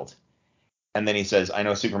Batman built, and then he says, I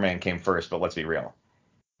know Superman came first, but let's be real.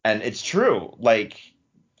 And it's true.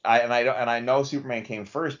 I know Superman came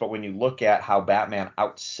first, but when you look at how Batman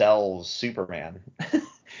outsells Superman,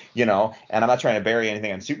 and I'm not trying to bury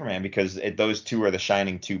anything on Superman because those two are the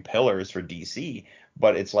shining two pillars for DC,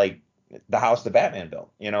 but it's like the house that Batman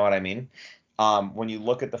built. You know what I mean? When you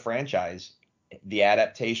look at the franchise, the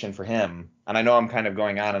adaptation for him, and I know I'm kind of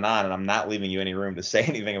going on, and I'm not leaving you any room to say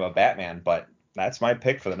anything about Batman, but that's my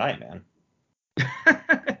pick for the night, man.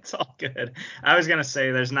 It's all good. I was gonna say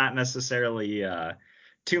there's not necessarily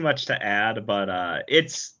too much to add, but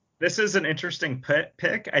this is an interesting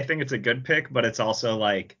pick. I think it's a good pick, but it's also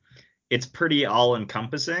like it's pretty all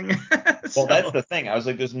encompassing. Well, that's So the thing. I was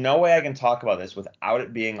like, there's no way I can talk about this without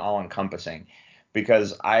it being all encompassing,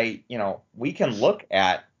 because we can look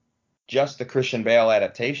at just the Christian Bale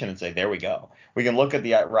adaptation and say, there we go. We can look at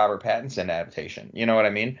the Robert Pattinson adaptation. You know what I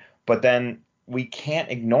mean? But then we can't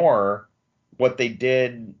ignore what they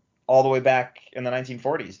did all the way back in the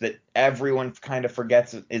 1940s that everyone kind of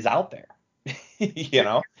forgets is out there. You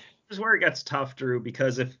know? this is where it gets tough, Drew,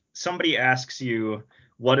 because if somebody asks you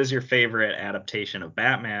what is your favorite adaptation of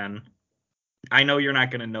Batman, I know you're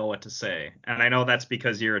not going to know what to say. And I know that's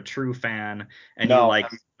because you're a true fan and you No, like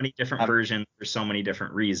so many different I'm, versions for so many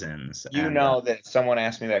different reasons. you And know that if someone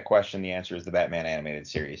asked me that question, the answer is the Batman animated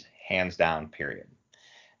series, hands down, period.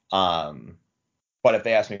 Um, but if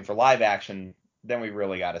they ask me for live action, then we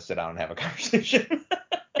really got to sit down and have a conversation.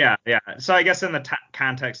 yeah, yeah. So I guess in the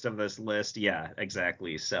context of this list, yeah,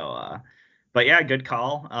 exactly. So, but yeah, good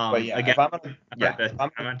call. But yeah, Again, if I'm gonna, hard yeah, to if I'm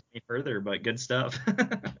gonna, comment any further, but good stuff.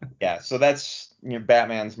 yeah. So that's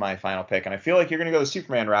Batman's my final pick, and I feel like you're gonna go the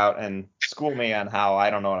Superman route and school me on how I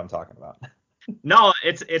don't know what I'm talking about. No,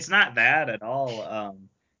 it's not that at all.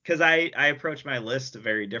 Because I approach my list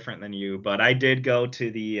very different than you, but I did go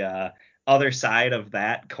to the other side of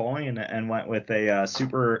that coin and went with a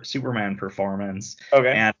Superman performance.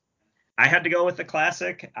 Okay. And I had to go with the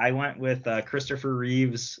classic. I went with Christopher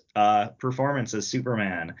Reeve's performance as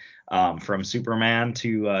Superman, from Superman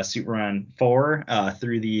to Superman 4,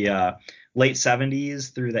 through the late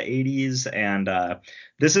 70s through the 80s. And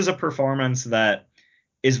this is a performance that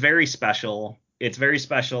is very special. It's very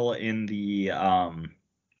special in the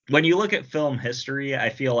when you look at film history, I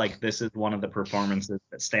feel like this is one of the performances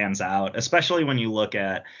that stands out, especially when you look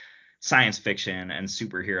at science fiction and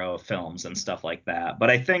superhero films and stuff like that. But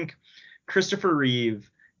I think Christopher Reeve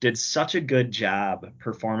did such a good job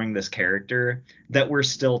performing this character that we're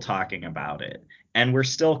still talking about it. And we're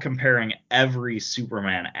still comparing every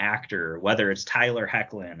Superman actor, whether it's Tyler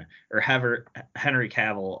Hoechlin or Henry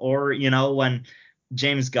Cavill, or, when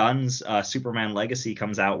James Gunn's Superman Legacy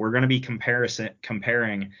comes out, we're going to be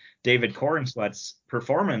comparing David Corenswet's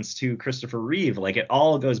performance to Christopher Reeve. Like, it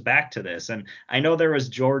all goes back to this. And I know there was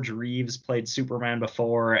George Reeves played Superman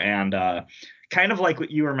before, and kind of like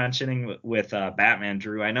what you were mentioning with Batman,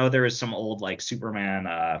 Drew. I know there was some old like Superman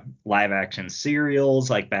live action serials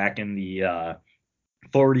like back in the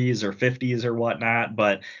 40s or 50s or whatnot,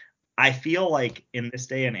 but I feel like in this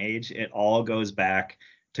day and age, it all goes back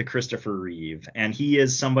to Christopher Reeve. And he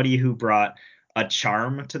is somebody who brought a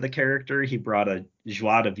charm to the character. He brought a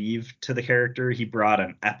joie de vivre to the character. He brought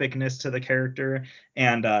an epicness to the character.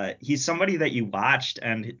 And he's somebody that you watched.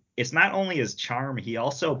 And it's not only his charm, he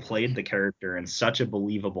also played the character in such a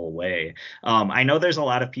believable way. I know there's a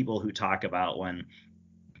lot of people who talk about when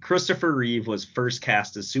Christopher Reeve was first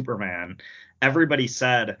cast as Superman, everybody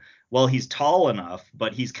said, well, he's tall enough,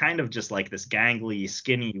 but he's kind of just like this gangly,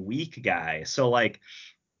 skinny, weak guy. So like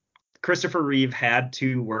Christopher Reeve had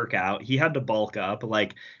to work out. He had to bulk up.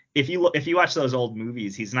 Like if you watch those old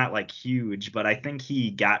movies, he's not like huge, but I think he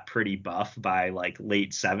got pretty buff by like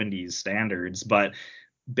late 70s standards. But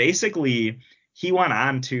basically he went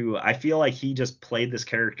on to, I feel like he just played this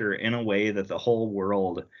character in a way that the whole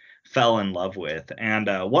world fell in love with. And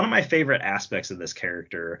one of my favorite aspects of this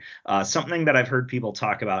character, something that I've heard people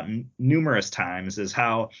talk about numerous times, is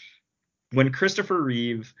how when Christopher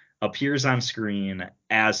Reeve appears on screen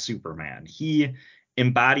as Superman, he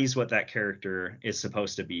embodies what that character is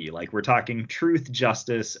supposed to be. Like, we're talking truth,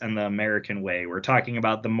 justice, and the American way. We're talking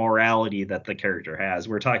about the morality that the character has.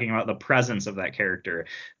 We're talking about the presence of that character,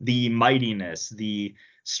 the mightiness, the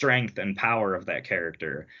strength and power of that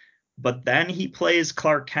character. But then he plays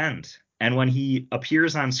Clark Kent. And when he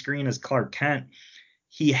appears on screen as Clark Kent,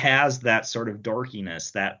 he has that sort of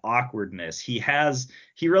dorkiness, that awkwardness. He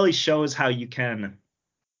really shows how you can,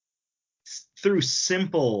 through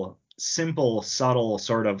simple, subtle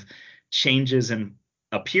sort of changes in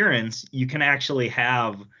appearance, you can actually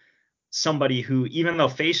have somebody who, even though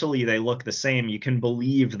facially they look the same, you can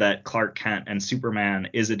believe that Clark Kent and Superman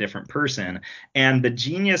is a different person. And the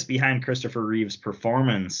genius behind Christopher Reeve's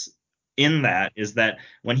performance in that is that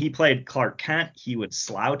when he played Clark Kent, he would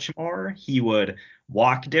slouch more, he would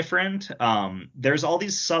walk different. There's all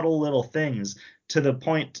these subtle little things to the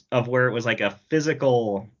point of where it was like a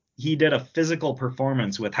physical. He did a physical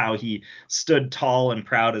performance with how he stood tall and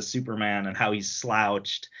proud as Superman and how he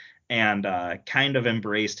slouched and kind of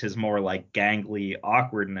embraced his more like gangly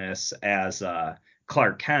awkwardness as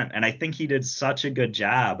Clark Kent. And I think he did such a good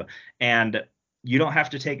job. And you don't have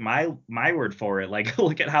to take my word for it. Like,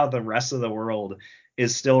 look at how the rest of the world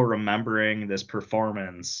is still remembering this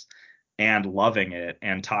performance and loving it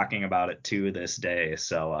and talking about it to this day.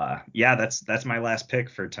 So yeah, that's my last pick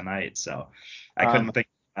for tonight. So I couldn't think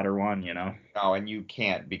of a better one, you know. No, and you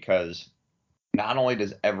can't, because not only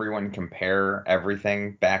does everyone compare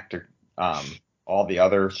everything back to all the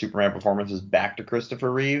other Superman performances back to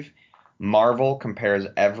Christopher Reeve, Marvel compares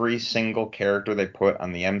every single character they put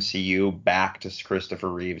on the MCU back to Christopher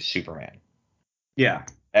Reeve's Superman. Yeah.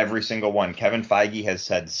 Every single one. Kevin Feige has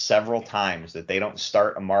said several times that they don't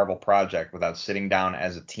start a Marvel project without sitting down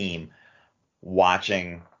as a team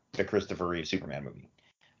watching the Christopher Reeve Superman movie.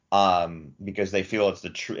 Because they feel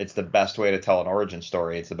it's the best way to tell an origin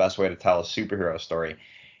story. It's the best way to tell a superhero story.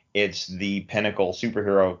 It's the pinnacle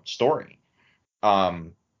superhero story.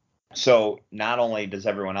 So not only does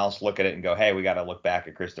everyone else look at it and go, hey, we got to look back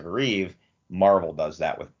at Christopher Reeve, Marvel does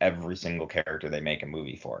that with every single character they make a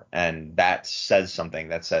movie for. And that says something.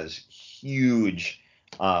 That says huge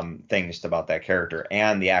things about that character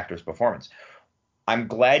and the actor's performance. I'm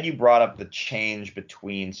glad you brought up the change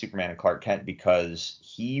between Superman and Clark Kent, because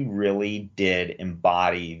he really did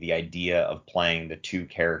embody the idea of playing the two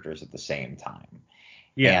characters at the same time.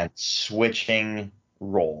 Yeah. And switching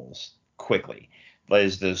roles quickly.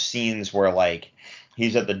 There's those scenes where, like,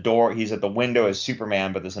 he's at the window as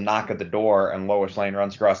Superman, but there's a knock at the door, and Lois Lane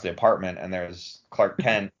runs across the apartment, and there's Clark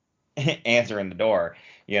Kent answering the door.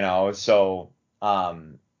 So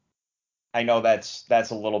I know that's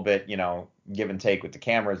a little bit, give and take with the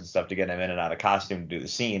cameras and stuff to get him in and out of costume to do the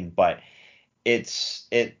scene, but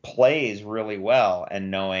it plays really well,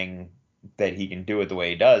 and knowing that he can do it the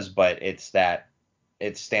way he does, but it's that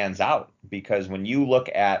it stands out, because when you look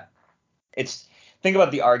at think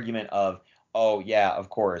about the argument of, oh yeah, of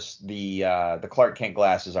course, the Clark Kent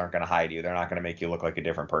glasses aren't going to hide you. They're not going to make you look like a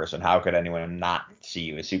different person. How could anyone not see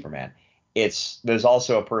you as Superman? There's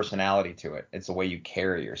also a personality to it. It's the way you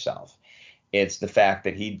carry yourself. It's the fact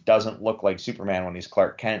that he doesn't look like Superman when he's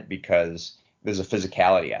Clark Kent, because there's a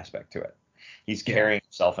physicality aspect to it. He's carrying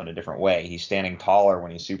himself in a different way. He's standing taller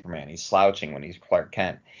when he's Superman. He's slouching when he's Clark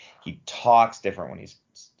Kent. He talks different when he's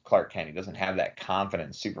Clark Kent. He doesn't have that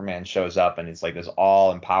confidence. Superman shows up and it's like this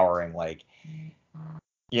all empowering, like,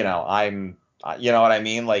 you know what I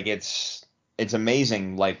mean? Like, it's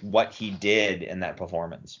amazing, like, what he did in that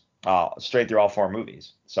performance, straight through all four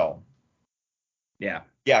movies. So yeah,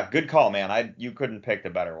 good call, man. You couldn't pick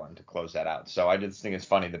the better one to close that out. So I just think it's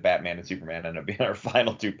funny that Batman and Superman ended up being our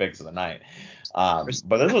final two picks of the night. But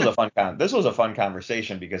this was a fun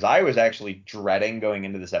conversation, because I was actually dreading going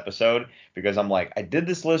into this episode, because I'm like, I did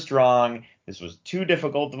this list wrong. This was too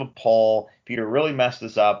difficult of a poll. Peter really messed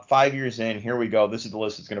this up. 5 years in, here we go. This is the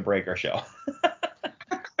list that's going to break our show.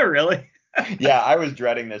 Really? Yeah, I was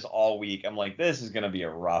dreading this all week. I'm like, this is going to be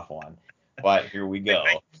a rough one. But here we go.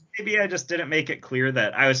 Maybe I just didn't make it clear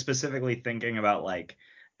that I was specifically thinking about, like,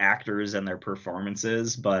 actors and their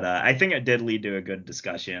performances, but I think it did lead to a good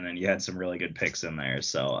discussion, and you had some really good picks in there.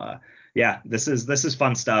 So yeah, this is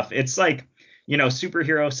fun stuff. It's like,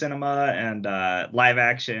 superhero cinema and live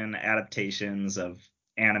action adaptations of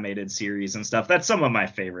animated series and stuff. That's some of my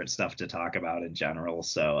favorite stuff to talk about in general.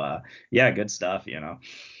 So yeah, good stuff.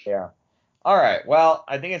 Yeah. All right. Well,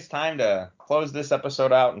 I think it's time to close this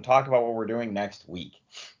episode out and talk about what we're doing next week.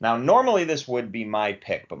 Now, normally this would be my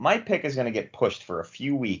pick, but my pick is going to get pushed for a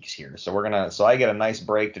few weeks here. So I get a nice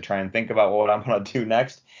break to try and think about what I'm going to do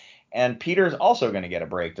next. And Peter's also going to get a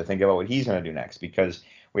break to think about what he's going to do next, because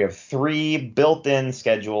we have 3 built-in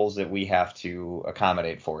schedules that we have to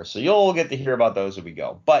accommodate for. So you'll get to hear about those as we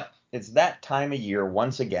go. But it's that time of year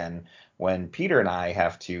once again when Peter and I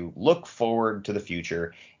have to look forward to the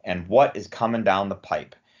future and what is coming down the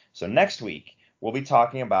pipe. So next week, we'll be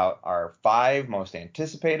talking about our 5 most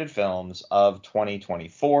anticipated films of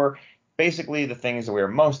 2024, basically the things that we are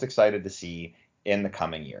most excited to see in the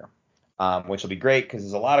coming year, which will be great because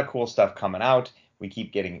there's a lot of cool stuff coming out. We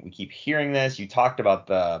keep hearing this. You talked about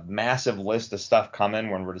the massive list of stuff coming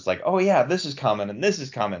when we're just like, oh yeah, this is coming and this is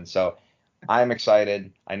coming. So I'm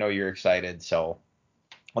excited. I know you're excited. So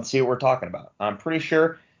let's see what we're talking about. I'm pretty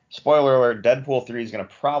sure, spoiler alert, Deadpool 3 is going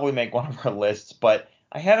to probably make one of our lists, but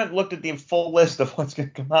I haven't looked at the full list of what's going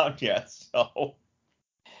to come out yet. So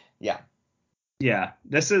yeah. Yeah,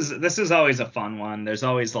 this is always a fun one. There's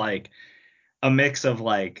always, like, a mix of,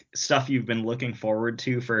 like, stuff you've been looking forward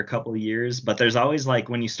to for a couple of years, but there's always, like,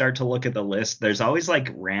 when you start to look at the list, there's always, like,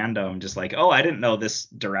 random, just like, oh, I didn't know this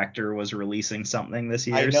director was releasing something this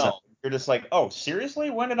year. I know. So you're just like, oh, seriously?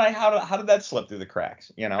 How did that slip through the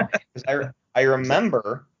cracks? 'Cause I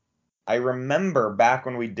remember back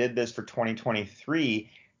when we did this for 2023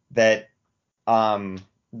 that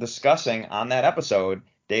discussing on that episode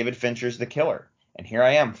David Fincher's The Killer. and here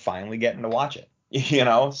I am finally getting to watch it.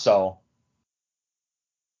 So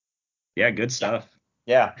Yeah, good stuff.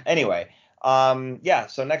 yeah. Anyway, so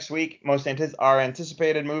next week, our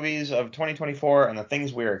anticipated movies of 2024 and the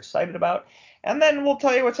things we're excited about. And then we'll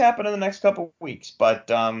tell you what's happened in the next couple of weeks. But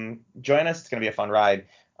join us. It's going to be a fun ride.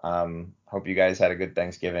 Hope you guys had a good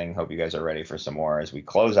Thanksgiving. Hope you guys are ready for some more as we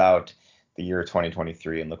close out the year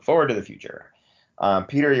 2023 and look forward to the future.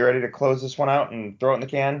 Peter, you ready to close this one out and throw it in the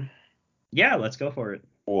can? Yeah, let's go for it.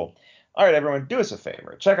 Cool. All right, everyone, do us a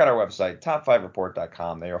favor. Check out our website,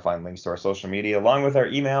 top5report.com. There you'll find links to our social media along with our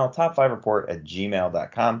email,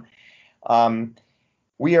 top5report@gmail.com.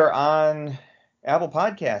 We are on Apple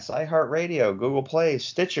Podcasts, iHeartRadio, Google Play,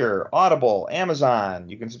 Stitcher, Audible, Amazon.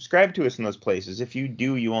 You can subscribe to us in those places. If you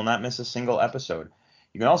do, you will not miss a single episode.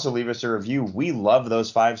 You can also leave us a review. We love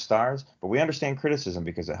those 5 stars, but we understand criticism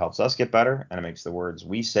because it helps us get better and it makes the words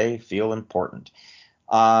we say feel important.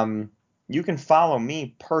 You can follow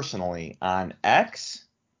me personally on X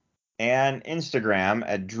and Instagram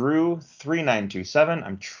at Drew3927.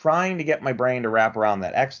 I'm trying to get my brain to wrap around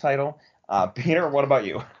that X title. Peter, what about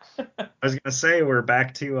you? I was gonna say we're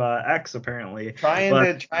back to X apparently.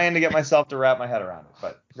 Trying to get myself to wrap my head around it,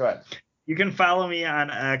 but go ahead. You can follow me on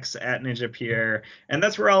X at Ninja Pierre, and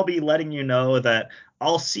that's where I'll be letting you know that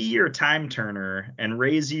I'll see your time turner and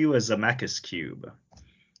raise you a Zemeckis cube.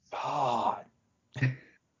 Oh,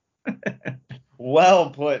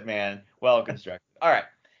 well put, man. Well constructed. All right,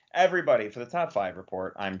 everybody, for the Top 5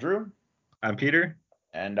 report, I'm Drew. I'm Peter.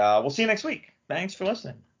 And we'll see you next week. Thanks for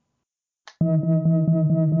listening.